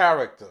this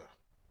character.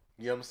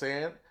 You know what I'm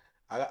saying?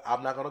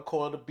 I'm not going to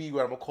call it a B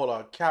word. I'm going to call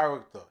her a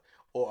character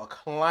or a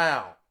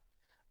clown.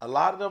 A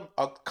lot of them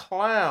are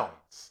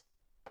clowns.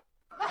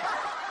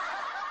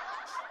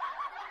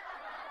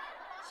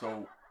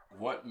 So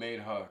what made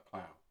her a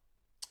clown?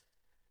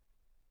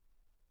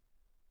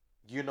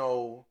 You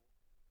know,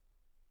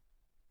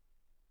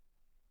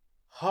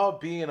 her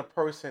being a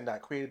person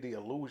that created the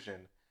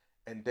illusion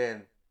and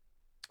then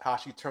how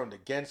she turned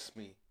against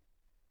me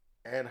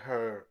and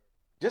her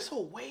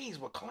ways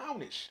were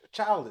clownish,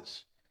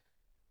 childish.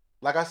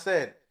 Like I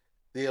said,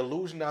 the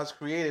illusion that was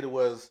created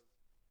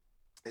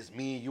is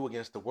me and you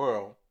against the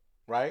world,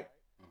 right?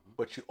 Mm-hmm.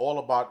 But you're all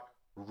about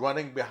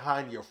running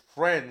behind your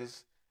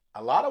friends.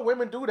 A lot of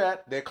women do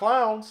that. They're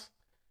clowns.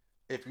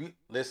 If you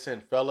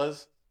listen,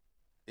 fellas,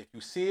 if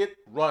you see it,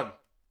 run.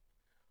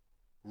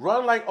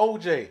 Run like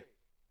OJ.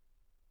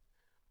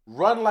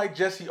 Run like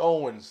Jesse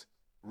Owens.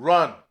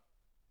 Run.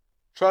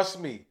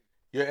 Trust me,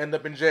 you'll end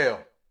up in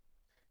jail.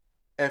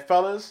 And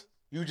fellas,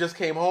 you just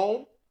came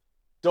home,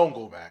 don't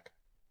go back.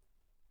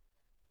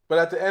 But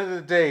at the end of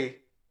the day,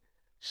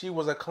 she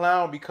was a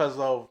clown because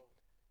of,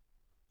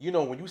 you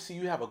know, when you see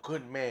you have a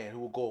good man who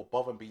will go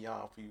above and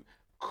beyond for you,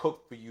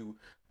 cook for you,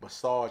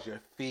 massage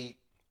your feet,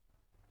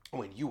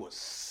 when you were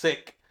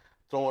sick,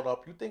 throwing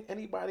up, you think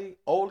anybody,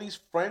 all these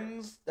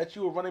friends that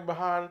you were running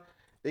behind,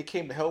 they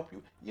came to help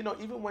you? You know,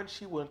 even when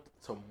she went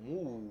to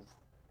move,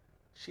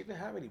 she didn't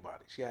have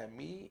anybody. She had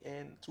me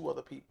and 2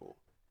 other people.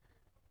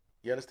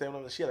 You understand what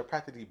I'm saying? She had to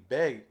practically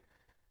beg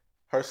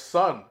her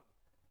son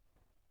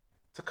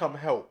to come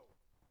help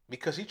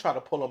because he tried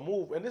to pull a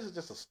move. And this is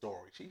just a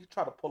story. She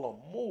tried to pull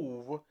a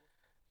move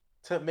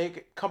to make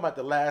it come at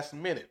the last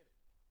minute.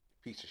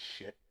 Piece of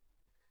shit.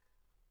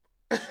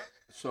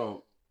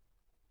 So,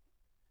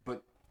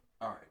 but,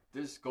 all right.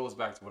 This goes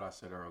back to what I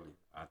said earlier,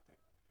 I think.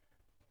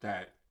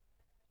 That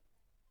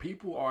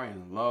people are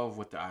in love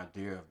with the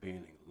idea of being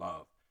in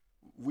love.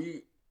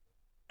 We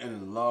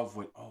in love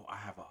with, oh, I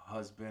have a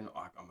husband,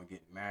 or I'm gonna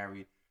get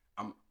married.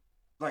 I'm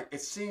like,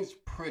 it seems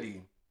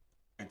pretty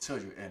until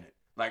you're in it.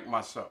 Like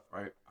myself,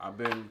 right? I've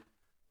been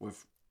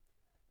with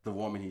the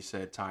woman he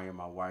said, Tanya,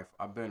 my wife.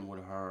 I've been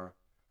with her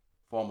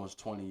for almost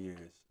 20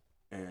 years,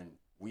 and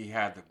we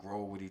had to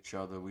grow with each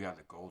other. We had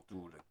to go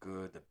through the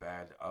good, the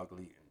bad, the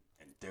ugly,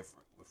 and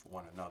different with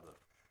one another.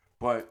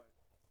 But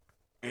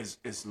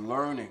it's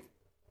learning.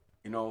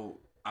 You know,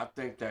 I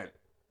think that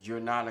you're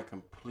not a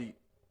complete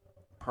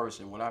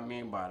person. What I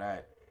mean by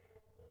that,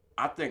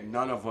 I think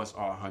none of us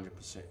are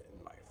 100%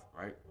 in life,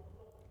 right?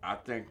 I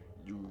think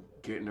you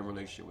get in a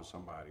relationship with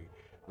somebody,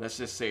 let's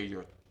just say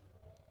you're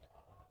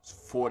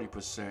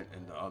 40%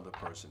 and the other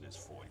person is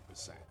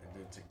 40%, and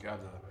then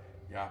together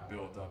y'all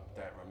build up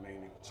that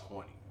remaining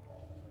 20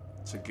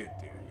 to get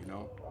there, you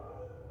know?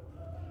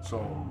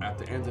 So at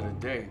the end of the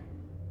day,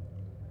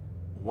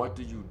 what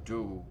do you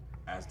do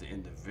as the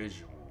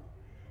individual,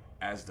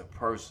 as the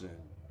person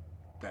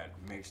that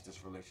makes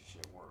this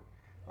relationship work?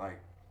 Like,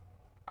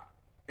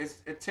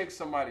 it takes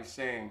somebody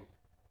saying,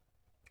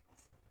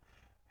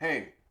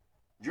 hey,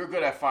 you're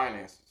good at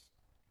finances.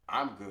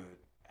 I'm good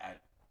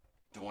at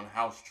doing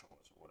house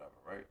chores or whatever,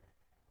 right?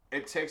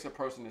 It takes a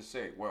person to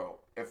say, well,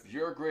 if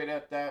you're great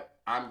at that,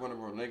 I'm going to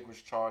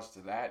relinquish charge to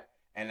that,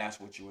 and that's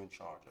what you're in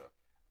charge of.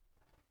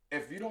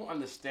 If you don't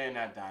understand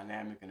that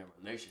dynamic in a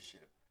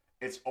relationship,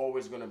 it's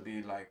always going to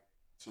be like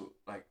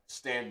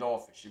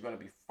standoffish. You're going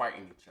to be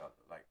fighting each other.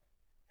 Like,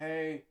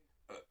 hey,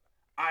 uh,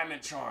 I'm in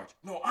charge.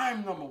 No,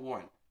 I'm number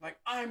one. Like,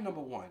 I'm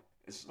number one.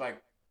 It's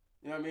like,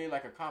 you know what I mean?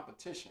 Like a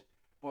competition.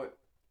 But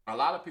a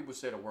lot of people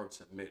say the word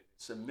submit.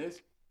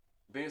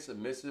 Being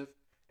submissive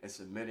and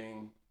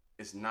submitting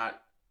is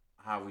not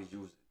how we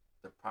use it,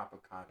 the proper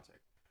context.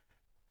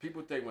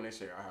 People think when they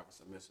say I have a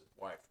submissive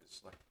wife,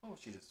 it's like, oh,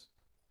 She's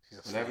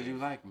a whatever you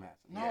slave. like, Master.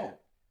 No, Yeah.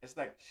 it's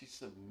like she's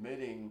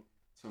submitting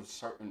to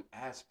certain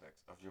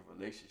aspects of your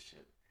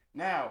relationship.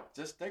 Now,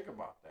 just think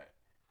about that.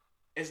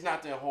 It's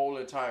not the whole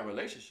entire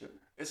relationship.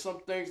 It's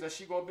some things that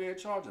she gonna be in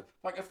charge of.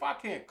 Like if I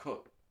can't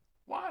cook,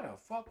 why the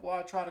fuck would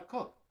I try to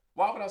cook?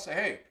 Why would I say,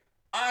 hey,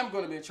 I'm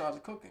gonna be in charge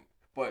of cooking?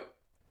 But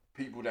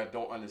people that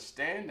don't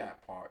understand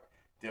that part,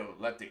 they'll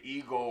let the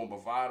ego and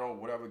bravado,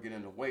 whatever, get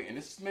in the way. And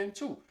this is men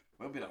too.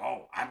 We'll be like,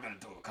 oh, I'm gonna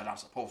do it because I'm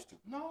supposed to.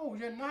 No,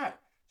 you're not.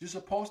 You're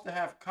supposed to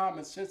have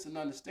common sense and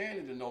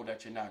understanding to know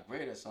that you're not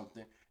great at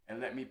something and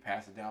let me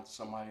pass it down to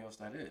somebody else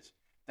that is.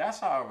 That's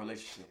how a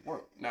relationship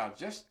works. Now,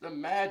 just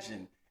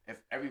imagine if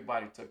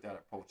everybody took that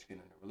approach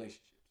getting into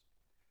relationships.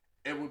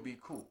 It would be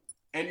cool.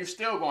 And you're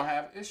still gonna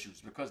have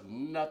issues because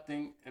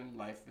nothing in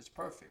life is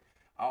perfect.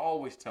 I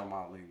always tell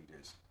my lady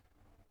this.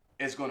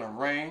 It's gonna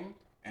rain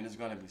and it's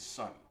gonna be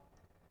sunny.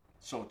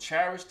 So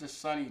cherish the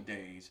sunny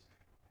days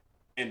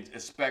and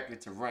expect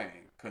it to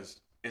rain because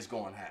it's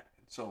going to happen.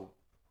 So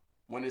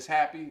when it's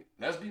happy,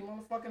 let's be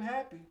motherfucking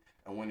happy.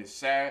 And when it's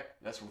sad,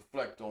 let's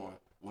reflect on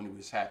when it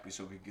was happy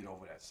so we can get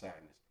over that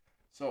sadness.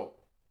 So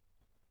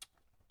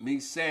me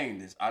saying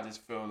this, I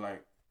just feel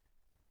like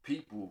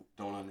people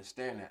don't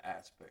understand that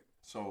aspect.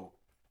 So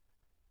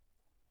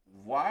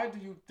why do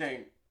you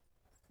think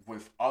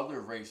with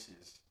other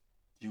races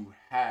you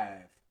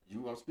have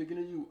you? I'm speaking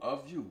to you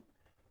of you.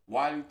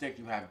 Why do you think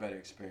you have better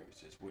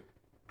experiences with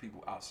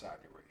people outside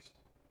your race?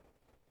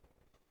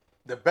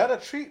 The better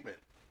treatment.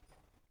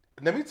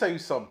 Let me tell you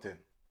something.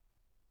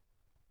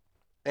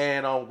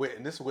 And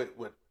this is with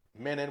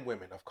men and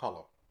women of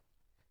color.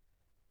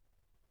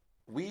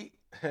 We,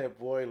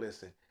 boy,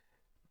 listen.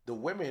 The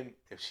women,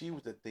 if she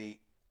was to date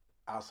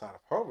outside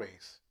of her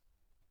race,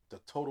 the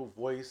total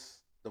voice,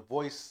 the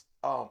voice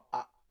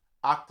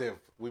octave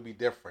would be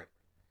different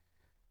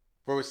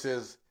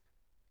versus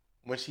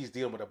when she's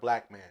dealing with a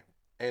black man.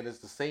 And it's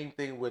the same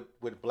thing with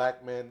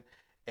black men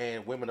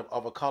and women of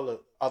other color,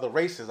 other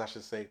races, I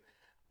should say.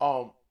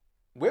 Um,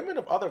 Women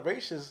of other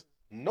races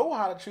know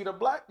how to treat a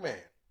black man.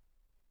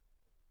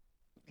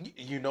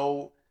 You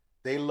know,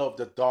 they love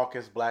the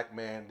darkest black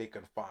man they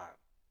can find.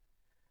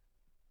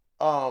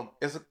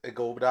 It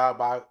goes down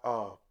by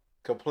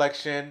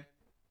complexion.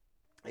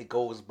 It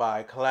goes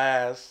by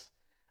class.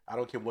 I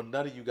don't care what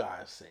none of you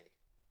guys say.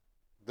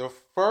 The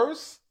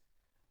first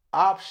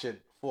option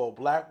for a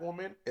black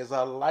woman is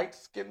a light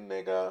skinned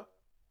nigga.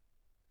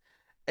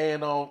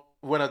 And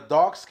when a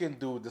dark skinned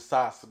dude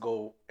decides to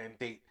go and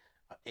date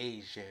an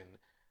Asian,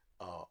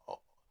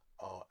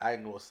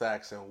 Anglo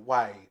Saxon,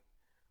 white,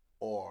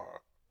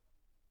 or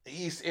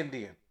East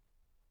Indian,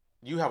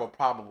 you have a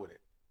problem with it.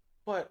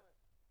 But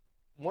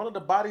one of the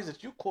bodies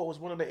that you called was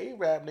one of the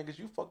Arab niggas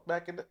you fucked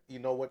back in the. You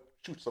know what?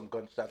 Shoot some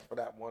gunshots for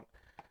that one.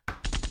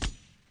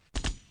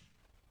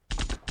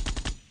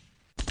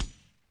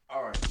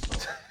 All right,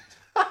 so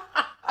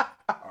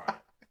all right,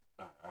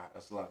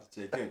 that's a lot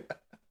to take in.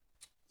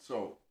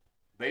 So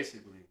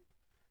basically,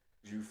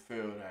 you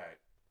feel that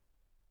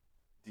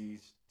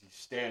these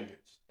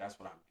standards, that's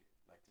what I'm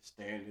getting. Like the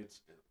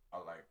standards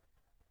are like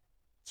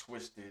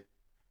twisted,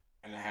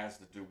 and it has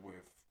to do with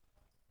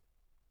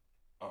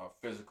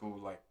physical,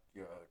 like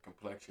your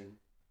complexion,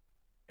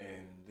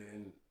 and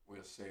then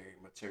we'll say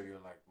material,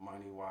 like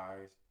money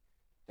wise,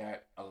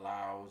 that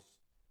allows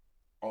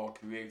or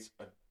creates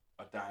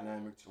a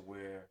dynamic to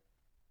where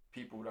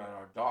people that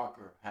are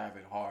darker have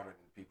it harder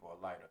than people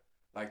are lighter.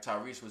 Like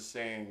Tyrese was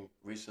saying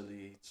recently,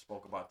 he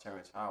spoke about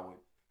Terrence Howard.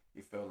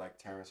 He felt like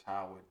Terrence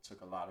Howard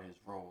took a lot of his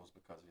roles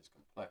because of his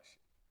complexion.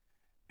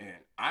 And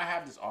I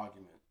have this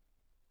argument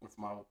with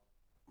my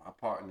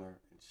partner,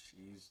 and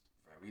she's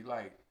very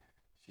light.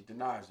 She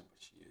denies it, but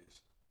she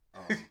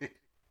is.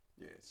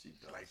 Yeah, she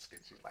does. Light skin,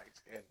 she light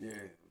skin.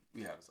 Yeah,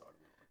 we have this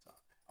argument all the time.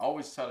 I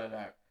always tell her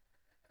that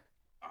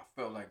I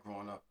felt like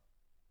growing up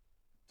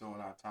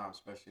during our time,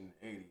 especially in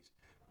the '80s,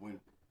 when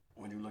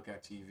when you look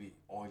at TV,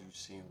 all you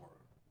seen were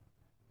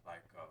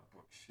like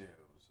Brooke Shields.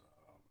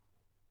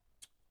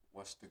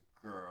 What's the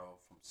girl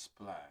from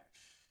Splash?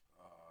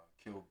 Um,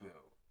 Kill Bill.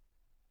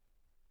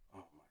 Oh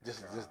my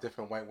Just God.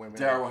 different white women.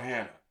 Daryl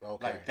Hannah.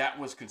 Okay. Like that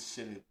was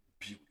considered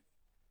beauty.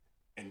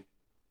 And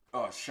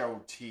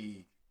Cheryl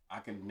Teague, I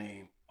can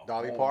name a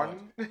Dolly whole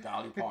Parton? bunch.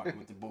 Dolly Parton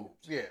with the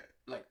boobs. Yeah.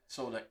 Like,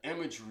 so the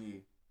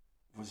imagery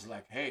was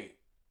like, hey,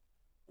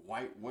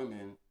 white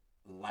women,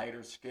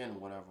 lighter skin,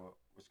 whatever,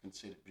 was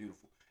considered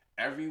beautiful.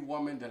 Every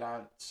woman that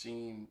I'd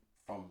seen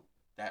from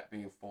that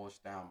being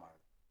forced down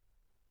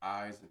my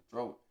eyes and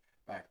throat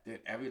back then,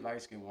 every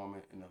light skinned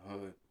woman in the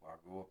hood where I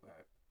grew up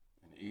at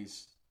in the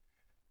East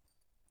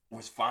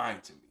was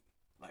fine to me.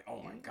 Like,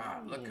 oh my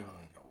God, look at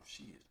her. Yo,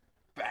 she is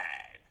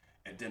bad.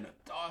 And then the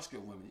dark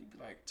skinned women, you'd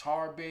be like,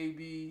 Tar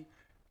Baby,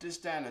 this,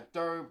 that, and the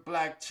third,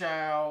 Black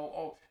Child,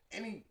 oh,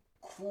 any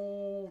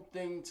cool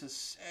thing to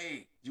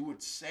say, you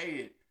would say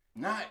it,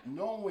 not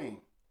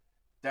knowing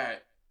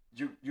that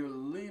you're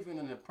leaving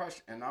an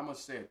impression. And I'm going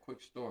to say a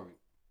quick story.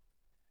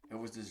 It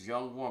was this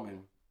young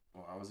woman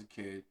when I was a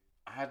kid.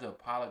 I had to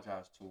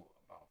apologize to her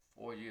about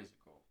 4 years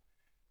ago.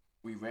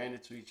 We ran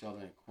into each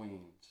other in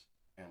Queens.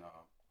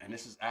 And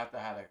this is after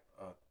I had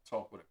a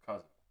talk with a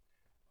cousin.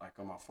 Like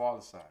on my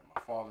father's side,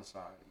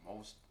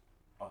 most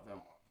of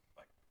them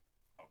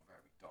are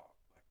very dark,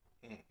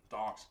 like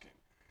dark skin.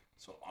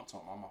 So I'm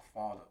talking about my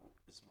father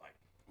is like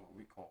what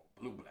we call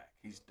blue black.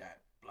 He's that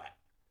black.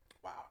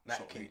 Wow,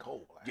 not King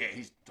Cole black. Yeah,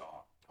 he's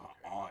dark. My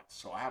aunt.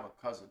 So I have a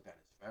cousin that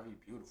is very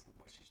beautiful,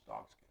 but she's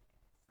dark skinned,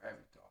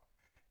 very dark.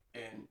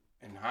 And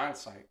in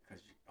hindsight,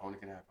 because you only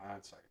can have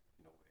hindsight,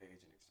 with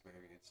age and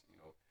experience,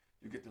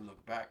 you get to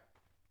look back.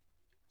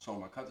 So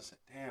my cousin said,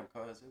 damn,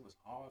 cuz it was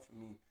hard for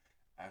me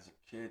as a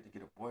kid to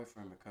get a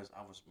boyfriend because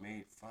I was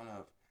made fun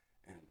of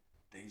and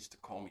they used to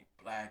call me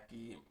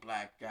Blackie and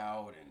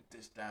Blackout and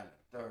this, that, and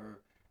the third.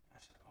 I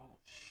said, oh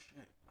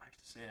shit. I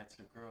used to say that to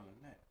the girl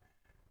in that.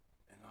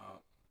 And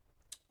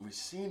we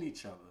seen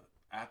each other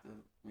after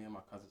me and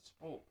my cousin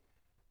spoke.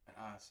 And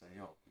I said,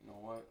 yo, you know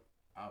what?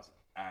 I was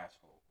an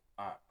asshole.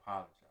 I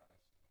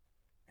apologize.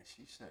 And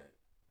she said,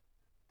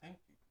 thank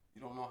you.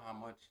 You don't know how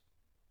much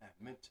that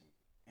meant to me.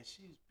 And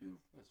she's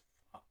beautiful as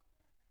fuck.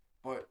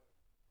 But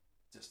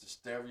just the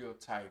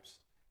stereotypes,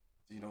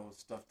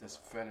 stuff that's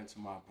fed into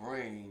my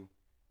brain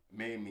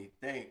made me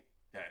think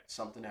that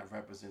something that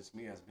represents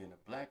me as being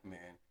a black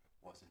man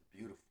wasn't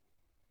beautiful.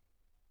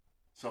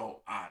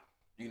 So I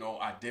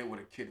did what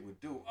a kid would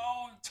do.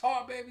 Oh,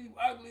 Tar Baby, you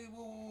ugly,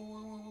 woo, woo,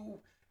 woo, woo.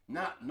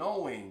 Not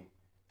knowing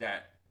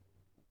that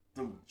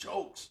them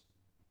jokes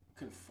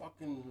can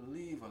fucking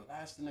leave a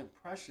lasting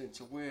impression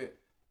to where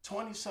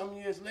 20-some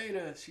years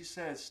later, she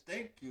says,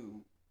 thank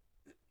you,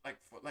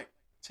 for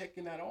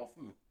taking that off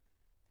of me.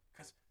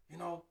 Because,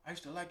 I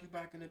used to like you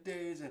back in the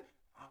days, and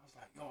I was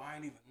like, yo, I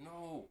ain't even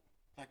know.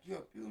 Like,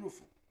 you're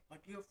beautiful.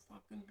 Like, you're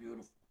fucking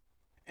beautiful.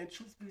 And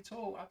truth be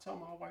told, I tell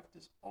my wife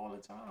this all the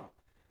time.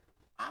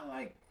 I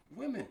like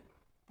women,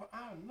 but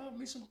I love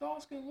me some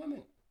dark-skinned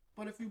women.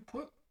 But if you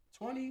put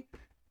 20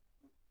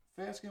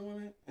 fair-skinned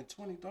women and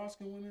 20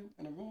 dark-skinned women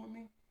in a room with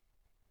me,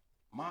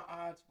 my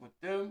odds with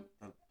them,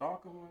 the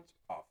darker ones,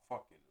 are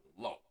fucking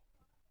low.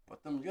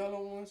 But them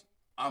yellow ones,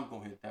 I'm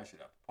going to hit that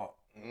shit out the park.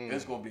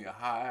 It's going to be a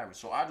high average.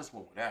 So I just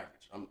went with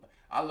average.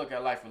 I look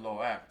at life in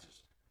low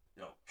averages.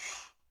 Yo,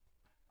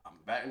 I'm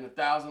batting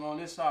 1,000 on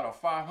this side or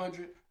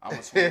 500, I'm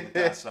going to swing with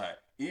that side.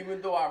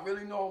 Even though I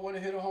really know I want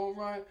to hit a home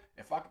run,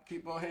 if I can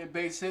keep on hitting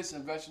base hits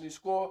and eventually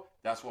score,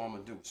 that's what I'm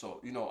going to do. So,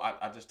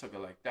 I just took it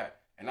like that.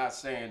 And not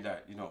saying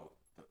that,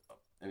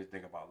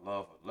 anything about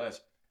love or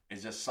less.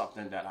 It's just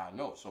something that I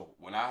know. So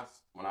when I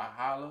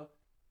holler,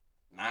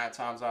 9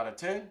 times out of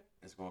 10,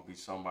 it's going to be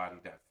somebody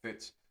that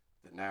fits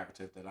the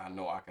narrative that I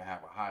know I can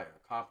have a higher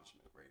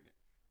accomplishment rating.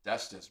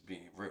 That's just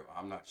being real.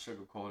 I'm not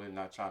sugarcoating,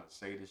 not trying to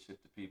say this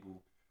shit to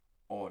people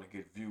or to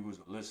get views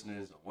or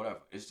listeners or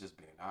whatever. It's just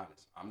being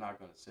honest. I'm not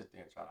going to sit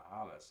there and try to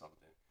holler at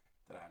something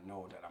that I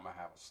know that I'm going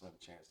to have a slim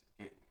chance of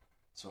getting.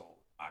 So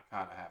I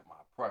kind of have my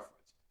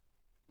preference.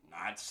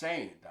 Not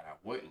saying that I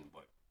wouldn't,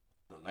 but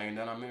the lane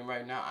that I'm in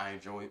right now, I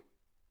enjoy it.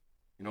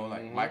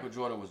 Michael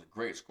Jordan was a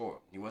great scorer.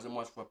 He wasn't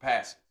much for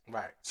passing.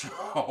 Right.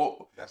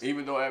 So,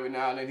 even though every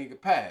now and then he could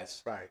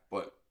pass. Right.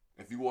 But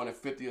if you wanted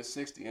 50 or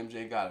 60,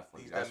 MJ got it for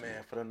you. He's that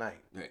man for the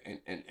night. Yeah,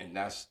 and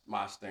that's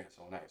my stance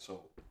on that.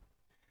 So,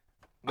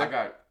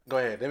 Go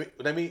ahead.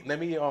 Let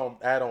me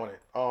add on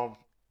it.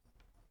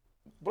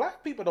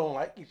 Black people don't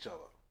like each other.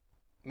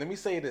 Let me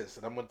say this,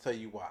 and I'm going to tell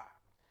you why.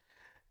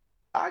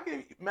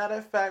 Matter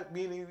of fact,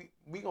 we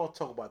going to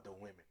talk about the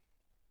women.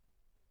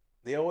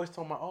 They always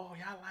talk about, oh,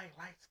 y'all like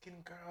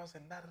light-skinned girls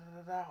and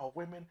da-da-da-da, or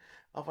women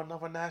of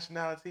another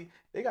nationality.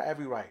 They got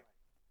every right.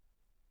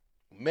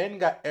 Men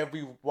got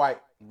every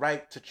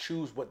right to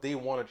choose what they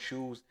want to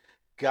choose.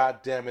 God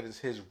damn it, it's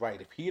his right.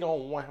 If he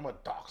don't want him a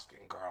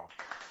dark-skinned girl,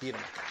 he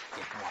don't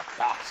get him a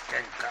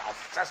dark-skinned girl,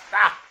 sister.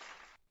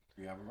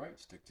 You have a right.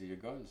 Stick to your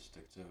guns.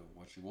 Stick to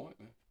what you want,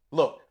 man.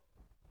 Look,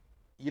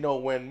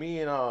 when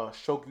me and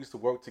Shoke used to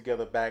work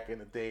together back in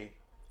the day,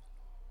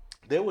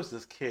 there was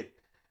this kid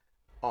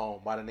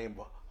by the name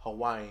of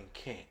Hawaiian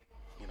King.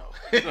 We know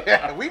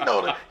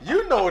that.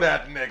 You know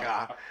that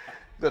nigga.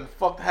 Done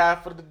fucked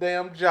half of the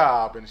damn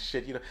job and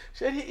shit.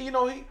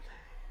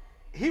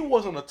 He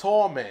wasn't a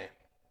tall man,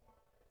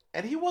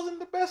 and he wasn't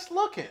the best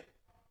looking.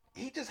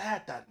 He just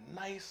had that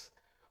nice,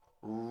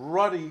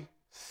 ruddy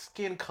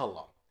skin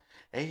color,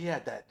 and he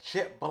had that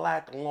jet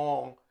black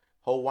long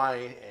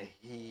Hawaiian, and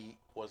he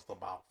was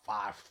about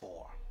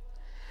 5'4".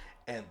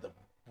 And the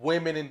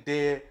women in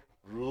there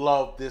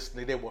loved this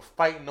nigga. They were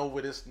fighting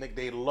over this nigga.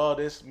 They love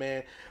this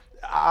man.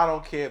 I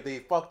don't care if they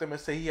fucked him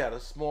and say he had a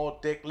small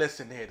dick.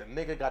 Listen here, the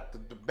nigga got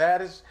the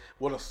baddest,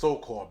 well, the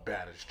so-called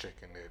baddest chick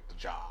in the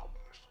job.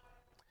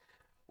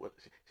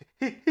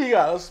 He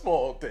got a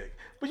small dick,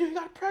 but you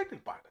got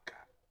pregnant by the guy.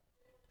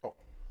 Oh,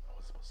 I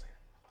was supposed to say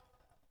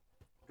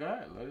that. Go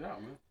ahead, let it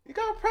out, man. He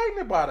got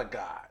pregnant by the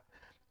guy.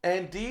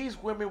 And these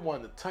women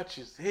wanted to touch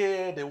his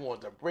hair. They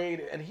wanted to braid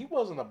it. And he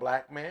wasn't a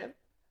black man.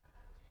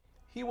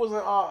 He was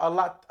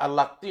a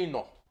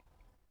Latino.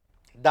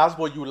 That's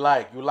what you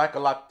like. You like a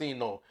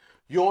Latino.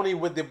 You only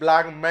with the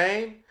black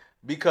man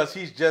because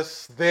he's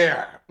just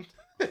there.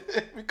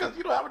 Because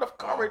you don't have enough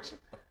courage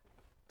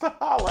to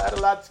holler at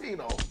a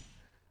Latino.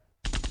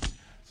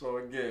 So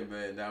again,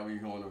 man, now we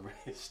on the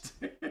race.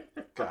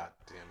 God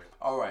damn it.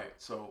 All right,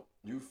 so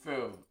you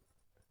feel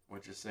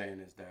what you're saying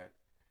is that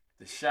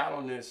the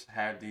shallowness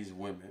had these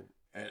women,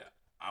 and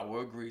I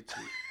will agree to.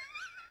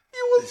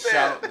 You was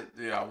there.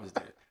 Yeah, I was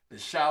there. The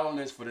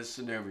shallowness for this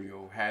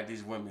scenario had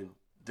these women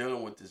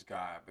dealing with this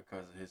guy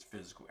because of his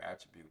physical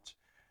attributes.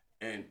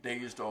 And they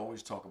used to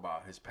always talk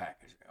about his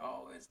package.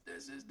 Oh, it's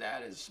this, is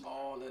that, is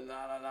small, and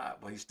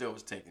but he still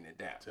was taking it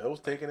down. Still was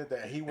taking it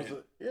down. He was,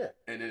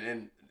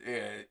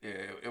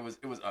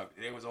 it was ugly.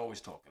 They was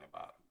always talking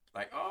about him.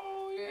 Like,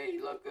 oh, yeah, he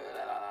look good,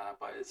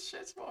 but his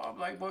shit's small. I'm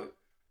like, but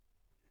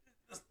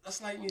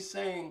that's like me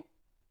saying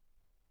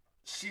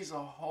she's a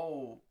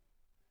hoe,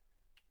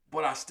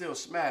 but I still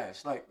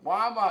smash. Like,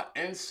 why am I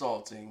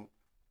insulting,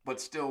 but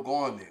still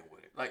going there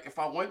with it? Like, if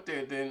I went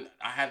there, then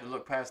I had to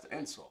look past the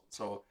insult.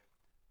 So,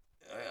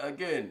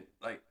 again,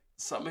 like,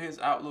 some of his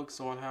outlooks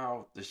on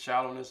how the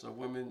shallowness of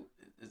women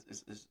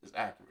is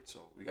accurate.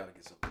 So, we got to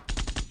get some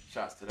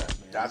shots to that,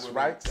 man. That's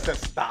right,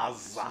 sisters.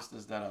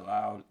 Sisters that are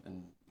loud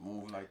and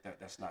move like that,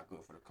 that's not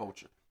good for the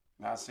culture.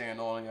 Not saying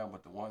all of y'all,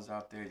 but the ones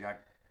out there, y'all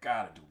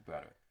gotta do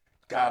better.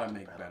 Gotta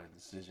make better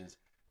decisions.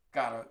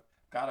 Gotta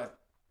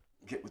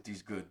get with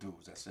these good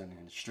dudes that's in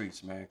the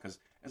streets, man. Because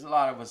there's a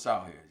lot of us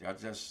out here. Y'all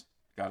just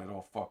got it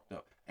all fucked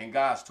up. And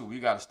guys, too, we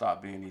gotta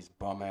stop being these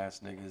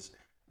bum-ass niggas,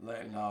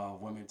 letting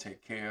women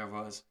take care of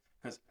us.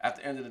 Because at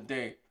the end of the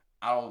day,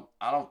 I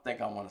don't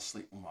think I want to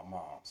sleep with my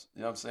moms.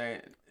 You know what I'm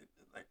saying?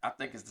 Like, I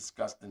think it's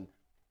disgusting.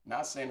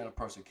 Not saying that a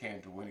person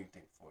can't do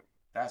anything for you.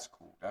 That's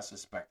cool. That's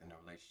respecting the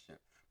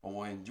relationship. But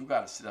when you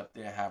got to sit up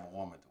there and have a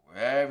woman do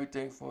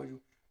everything for you,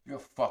 you're a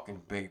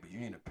fucking baby. You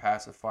need to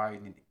pacify. You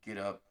need to get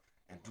up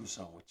and do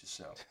something with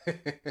yourself.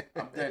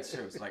 I'm dead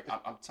serious. Like,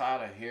 I'm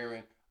tired of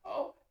hearing,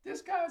 oh,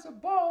 this guy's a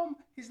bum.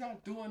 He's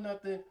not doing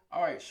nothing.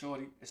 All right,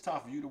 shorty, it's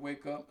time for you to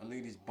wake up and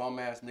leave these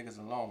bum-ass niggas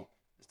alone.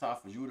 It's time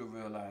for you to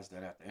realize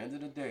that at the end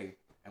of the day,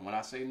 and when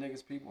I say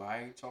niggas, people, I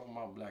ain't talking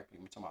about black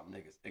people. I'm talking about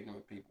niggas,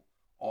 ignorant people,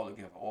 all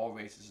together. All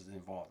races is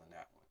involved in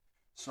that one.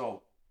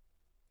 So,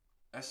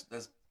 let's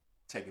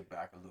take it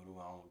back a little.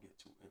 I don't want to get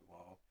too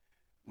involved.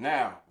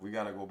 Now, we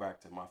got to go back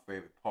to my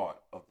favorite part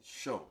of the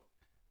show.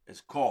 It's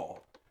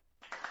called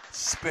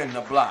Spin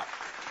the Block.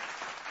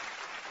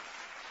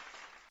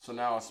 So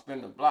now on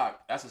Spin the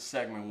Block, that's a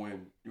segment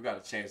when you got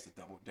a chance to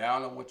double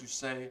down on what you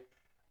say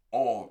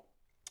or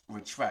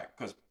retract.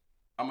 Because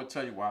I'm going to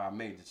tell you why I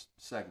made this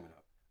segment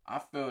up. I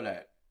feel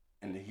that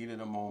in the heat of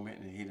the moment,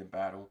 in the heat of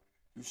battle,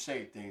 you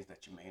say things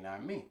that you may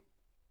not mean,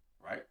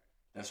 right?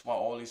 That's why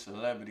all these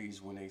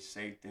celebrities, when they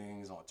say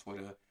things on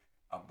Twitter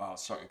about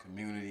certain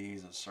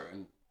communities or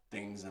certain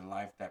things in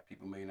life that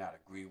people may not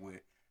agree with,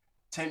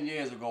 10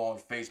 years ago on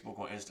Facebook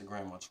or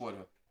Instagram or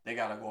Twitter, they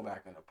got to go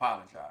back and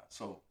apologize.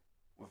 So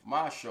with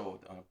my show,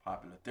 the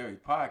Unpopular Theory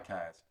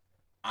podcast,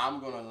 I'm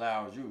going to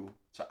allow you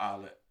to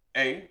either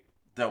A,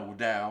 double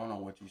down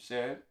on what you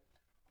said,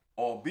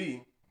 or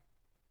B,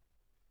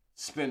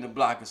 spin the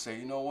block and say,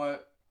 you know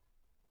what,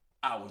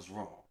 I was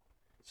wrong.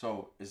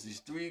 So it's these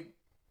three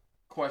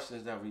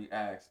questions that I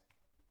asked,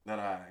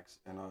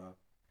 and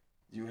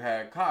you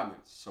had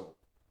comments. So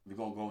we're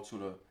gonna go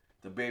to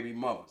the baby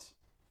mothers.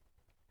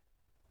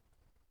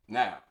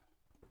 Now,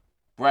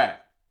 Brad,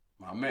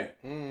 my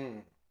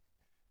man,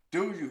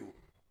 do you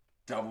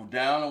double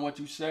down on what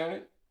you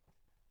said?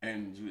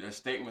 And the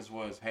statements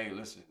was, hey,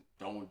 listen,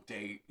 don't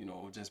date,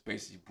 just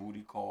basically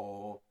booty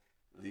call,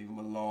 leave them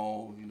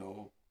alone,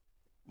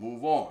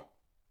 move on.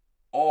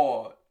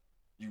 Or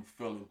you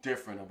feeling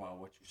different about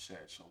what you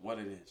said. So what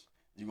it is,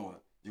 you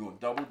gonna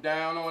double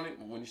down on it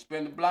when you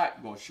spin the block,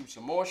 you're gonna shoot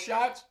some more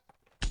shots,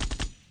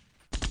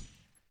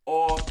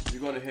 or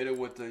you're gonna hit it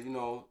with the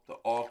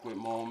awkward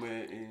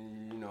moment,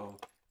 and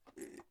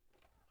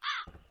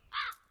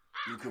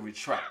you can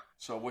retract.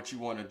 So what you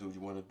wanna do?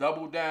 You wanna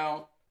double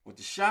down with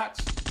the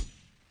shots,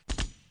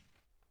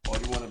 or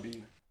you wanna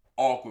be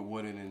awkward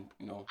with it and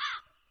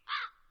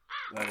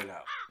let it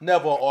out?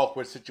 Never an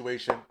awkward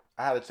situation.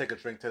 I had to take a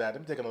drink to that.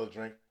 Let me take another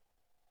drink.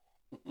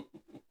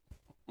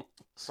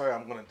 Sorry,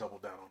 I'm gonna double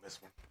down on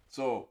this one.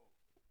 So,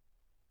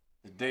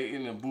 the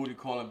dating and booty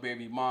calling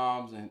baby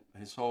moms and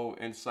his whole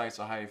insights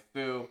of how he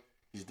feel,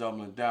 he's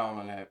doubling down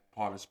on that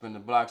part of Spin the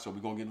Block. So we're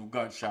gonna get no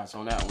gunshots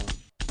on that one.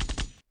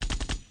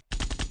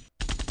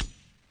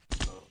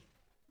 So,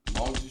 as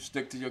long as you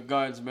stick to your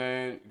guns,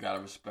 man, you gotta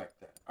respect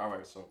that. All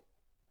right. So,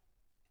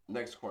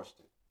 next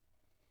question.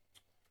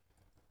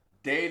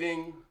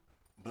 Dating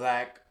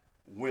black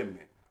women.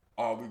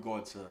 Are we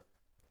going to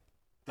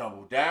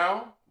double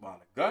down by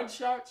the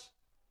gunshots,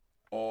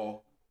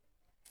 or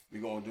we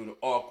gonna do the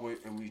awkward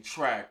and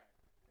retract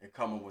and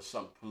come up with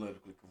something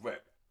politically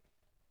correct?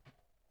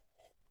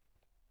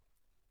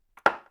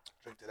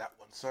 Drink to that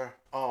one, sir.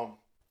 I'm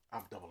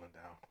doubling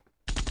down.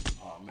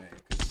 Oh man,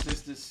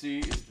 consistency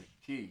is the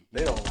key.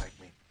 They don't like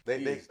me.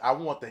 I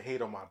want the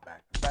hate on my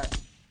back.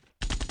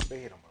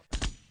 They hate on my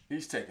back.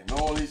 He's taking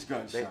all these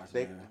gunshots,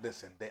 man.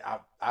 Listen.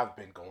 I've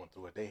been going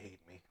through it. They hate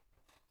me.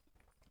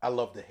 I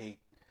love the hate.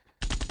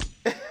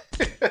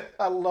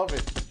 I love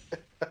it.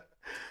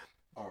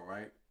 All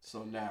right.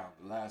 So now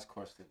the last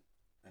question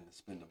in the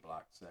Spin the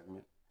Block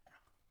segment: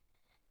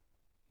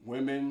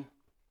 women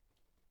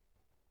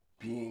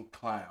being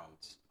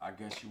clowns. I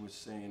guess you were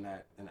saying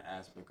that in the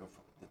aspect of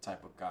the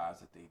type of guys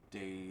that they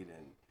date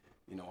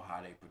and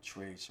how they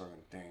portray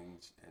certain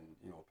things and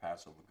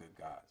pass over good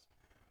guys.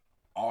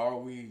 Are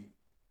we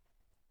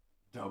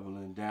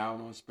doubling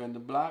down on Spin the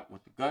Block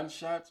with the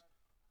gunshots,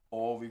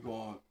 or are we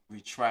going to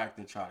retract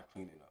and try to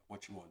clean it up?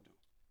 What you want to do?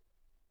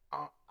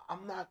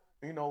 I'm not.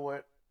 You know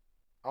what?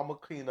 I'm gonna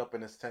clean up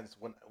in a sense.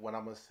 What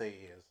I'm gonna say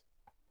is,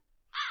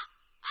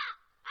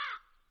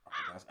 all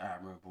right, that's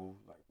admirable.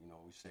 Like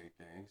we say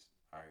things.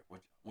 All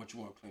right, what you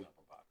want to clean up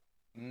about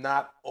it?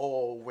 Not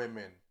all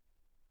women,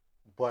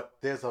 but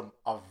there's a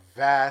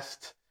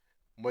vast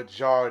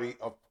majority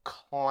of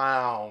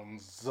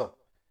clowns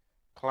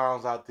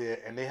out there,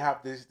 and they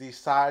have these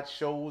side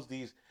shows,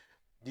 these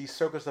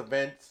circus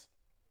events,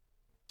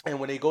 and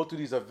when they go through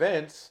these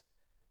events,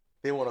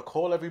 they want to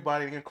call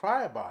everybody and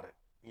cry about it,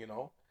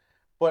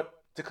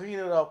 But to clean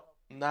it up,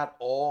 not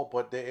all,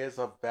 but there is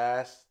a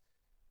vast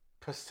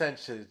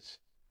percentage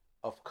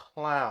of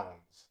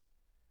clowns,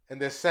 and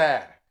they're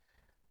sad.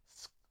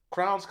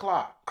 Clowns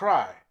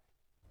cry.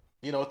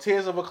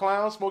 Tears of a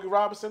Clown, Smokey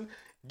Robinson.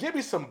 Give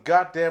me some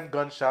goddamn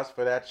gunshots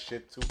for that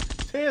shit too.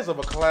 Tears of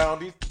a Clown.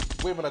 These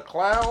women are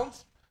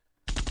clowns,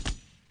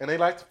 and they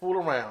like to fool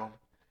around.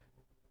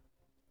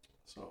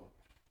 So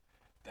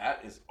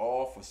that is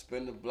all for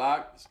Spin the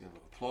Block. Let's give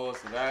an applause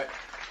to that.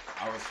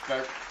 I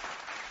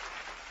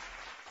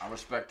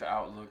respect the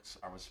outlooks.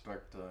 I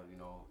respect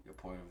your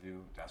point of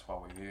view. That's why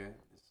we're here.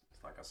 It's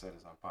like I said,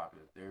 it's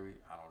unpopular theory.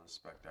 I don't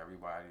expect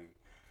everybody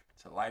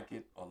to like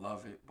it or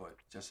love it, but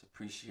just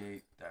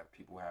appreciate that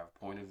people have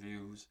point of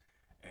views,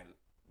 and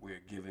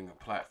we're giving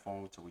a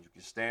platform to where you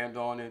can stand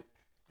on it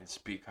and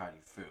speak how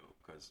you feel.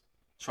 Because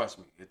trust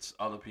me, it's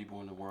other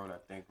people in the world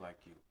that think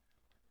like you.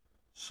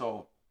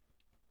 So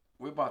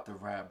we're about to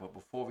wrap, but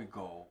before we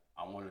go,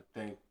 I want to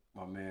thank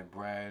my man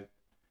Brad.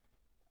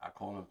 I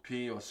call him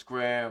P or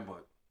Scram,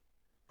 but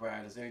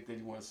Brad, is there anything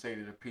you want to say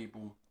to the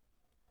people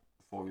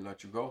before we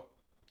let you go?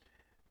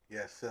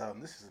 Yes,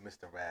 this is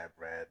Mr. Rad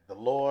Brad, the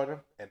Lord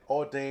and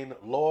ordained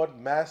Lord,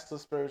 Master,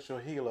 Spiritual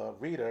Healer,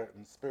 Reader,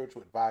 and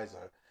Spiritual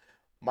Advisor.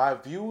 My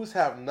views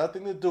have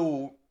nothing to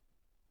do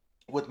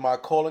with my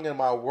calling and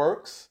my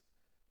works.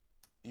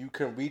 You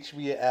can reach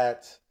me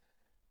at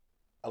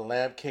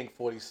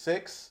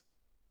alambking46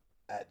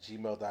 at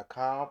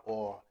gmail.com,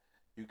 or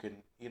you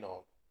can,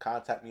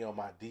 contact me on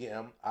my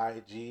DM,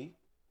 IG,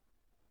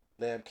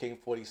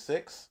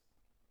 lambking46,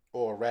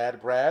 or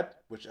Rad Brad,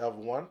 whichever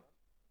one.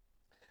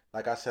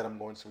 Like I said, I'm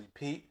going to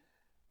repeat.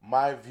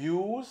 My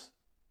views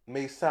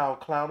may sound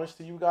clownish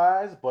to you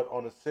guys, but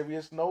on a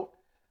serious note,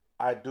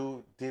 I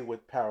do deal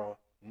with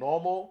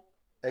paranormal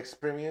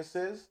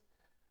experiences.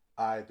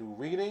 I do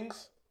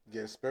readings,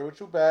 get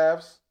spiritual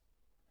baths,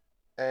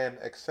 and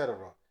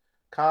etc.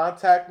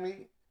 Contact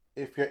me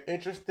if you're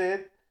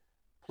interested.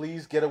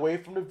 Please get away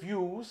from the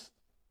views.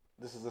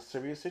 This is a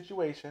serious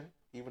situation,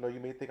 even though you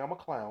may think I'm a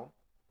clown.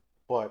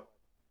 But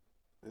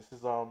this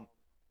is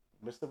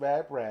Mr.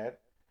 Rad Brad,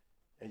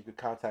 and you can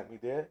contact me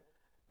there.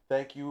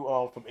 Thank you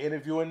for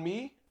interviewing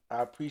me.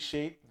 I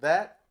appreciate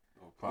that.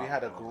 No problem, we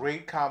had a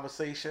great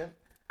conversation.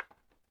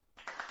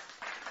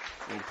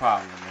 No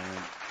problem,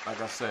 man. Like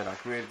I said, I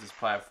created this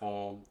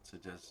platform to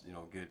just,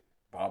 get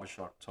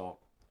barbershop talk,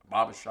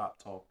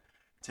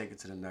 take it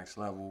to the next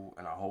level.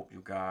 And I hope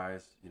you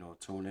guys,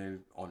 tune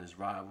in on this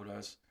ride with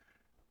us.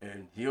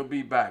 And he'll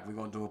be back. We're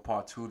going to do a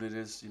part 2 to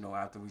this,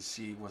 after we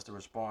see what's the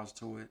response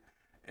to it.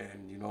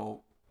 And,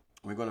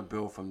 we're going to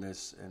build from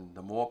this. And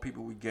the more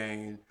people we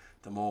gain,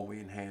 the more we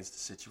enhance the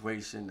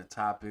situation, the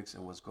topics,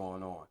 and what's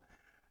going on.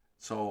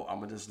 So I'm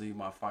going to just leave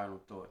my final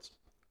thoughts.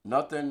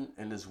 Nothing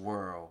in this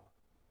world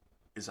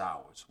is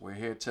ours. We're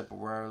here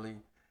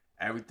temporarily.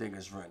 Everything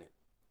is rented.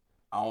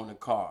 I own a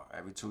car.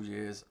 Every 2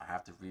 years, I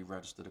have to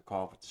re-register the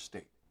car with the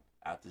state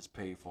after it's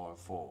paid for in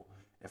full.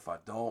 If I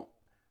don't,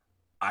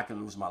 I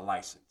can lose my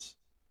license.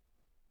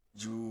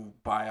 You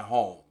buy a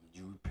home,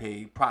 you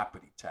pay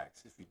property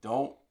tax. If you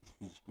don't,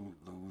 you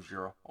lose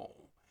your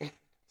home.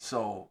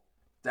 So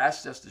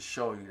that's just to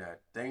show you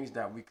that things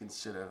that we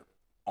consider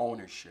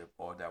ownership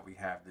or that we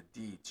have the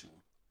deed to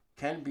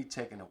can be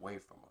taken away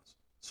from us.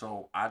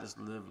 So I just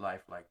live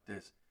life like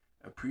this.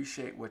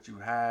 Appreciate what you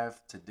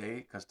have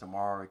today because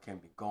tomorrow it can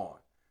be gone.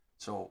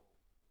 So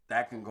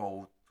that can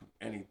go to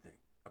anything.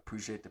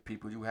 Appreciate the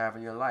people you have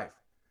in your life.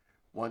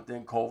 One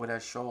thing COVID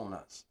has shown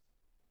us,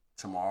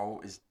 tomorrow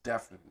is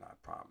definitely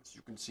not promised.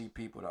 You can see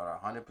people that are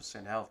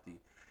 100% healthy,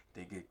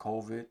 they get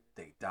COVID,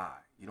 they die.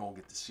 You don't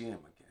get to see them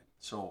again.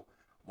 So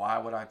why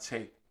would I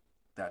take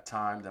that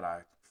time that I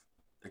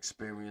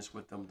experienced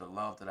with them, the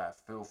love that I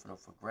feel for them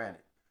for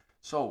granted?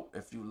 So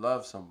if you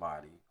love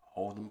somebody,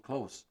 hold them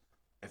close.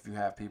 If you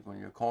have people in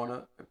your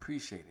corner,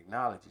 appreciate,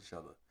 acknowledge each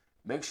other.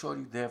 Make sure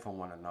you're there for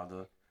one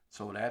another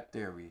so that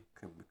theory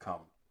can become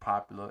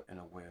popular in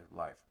a way of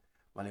life.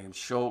 My name's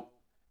Shope.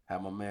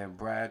 Had my man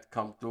Brad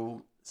come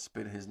through,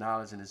 spit his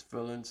knowledge and his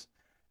feelings,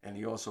 and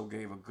he also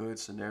gave a good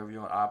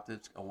scenario and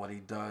optics on what he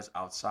does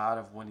outside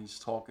of when he's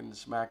talking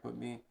smack with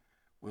me.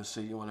 We'll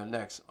see you on the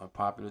next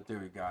Unpopular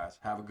Theory, guys.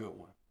 Have a good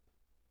one.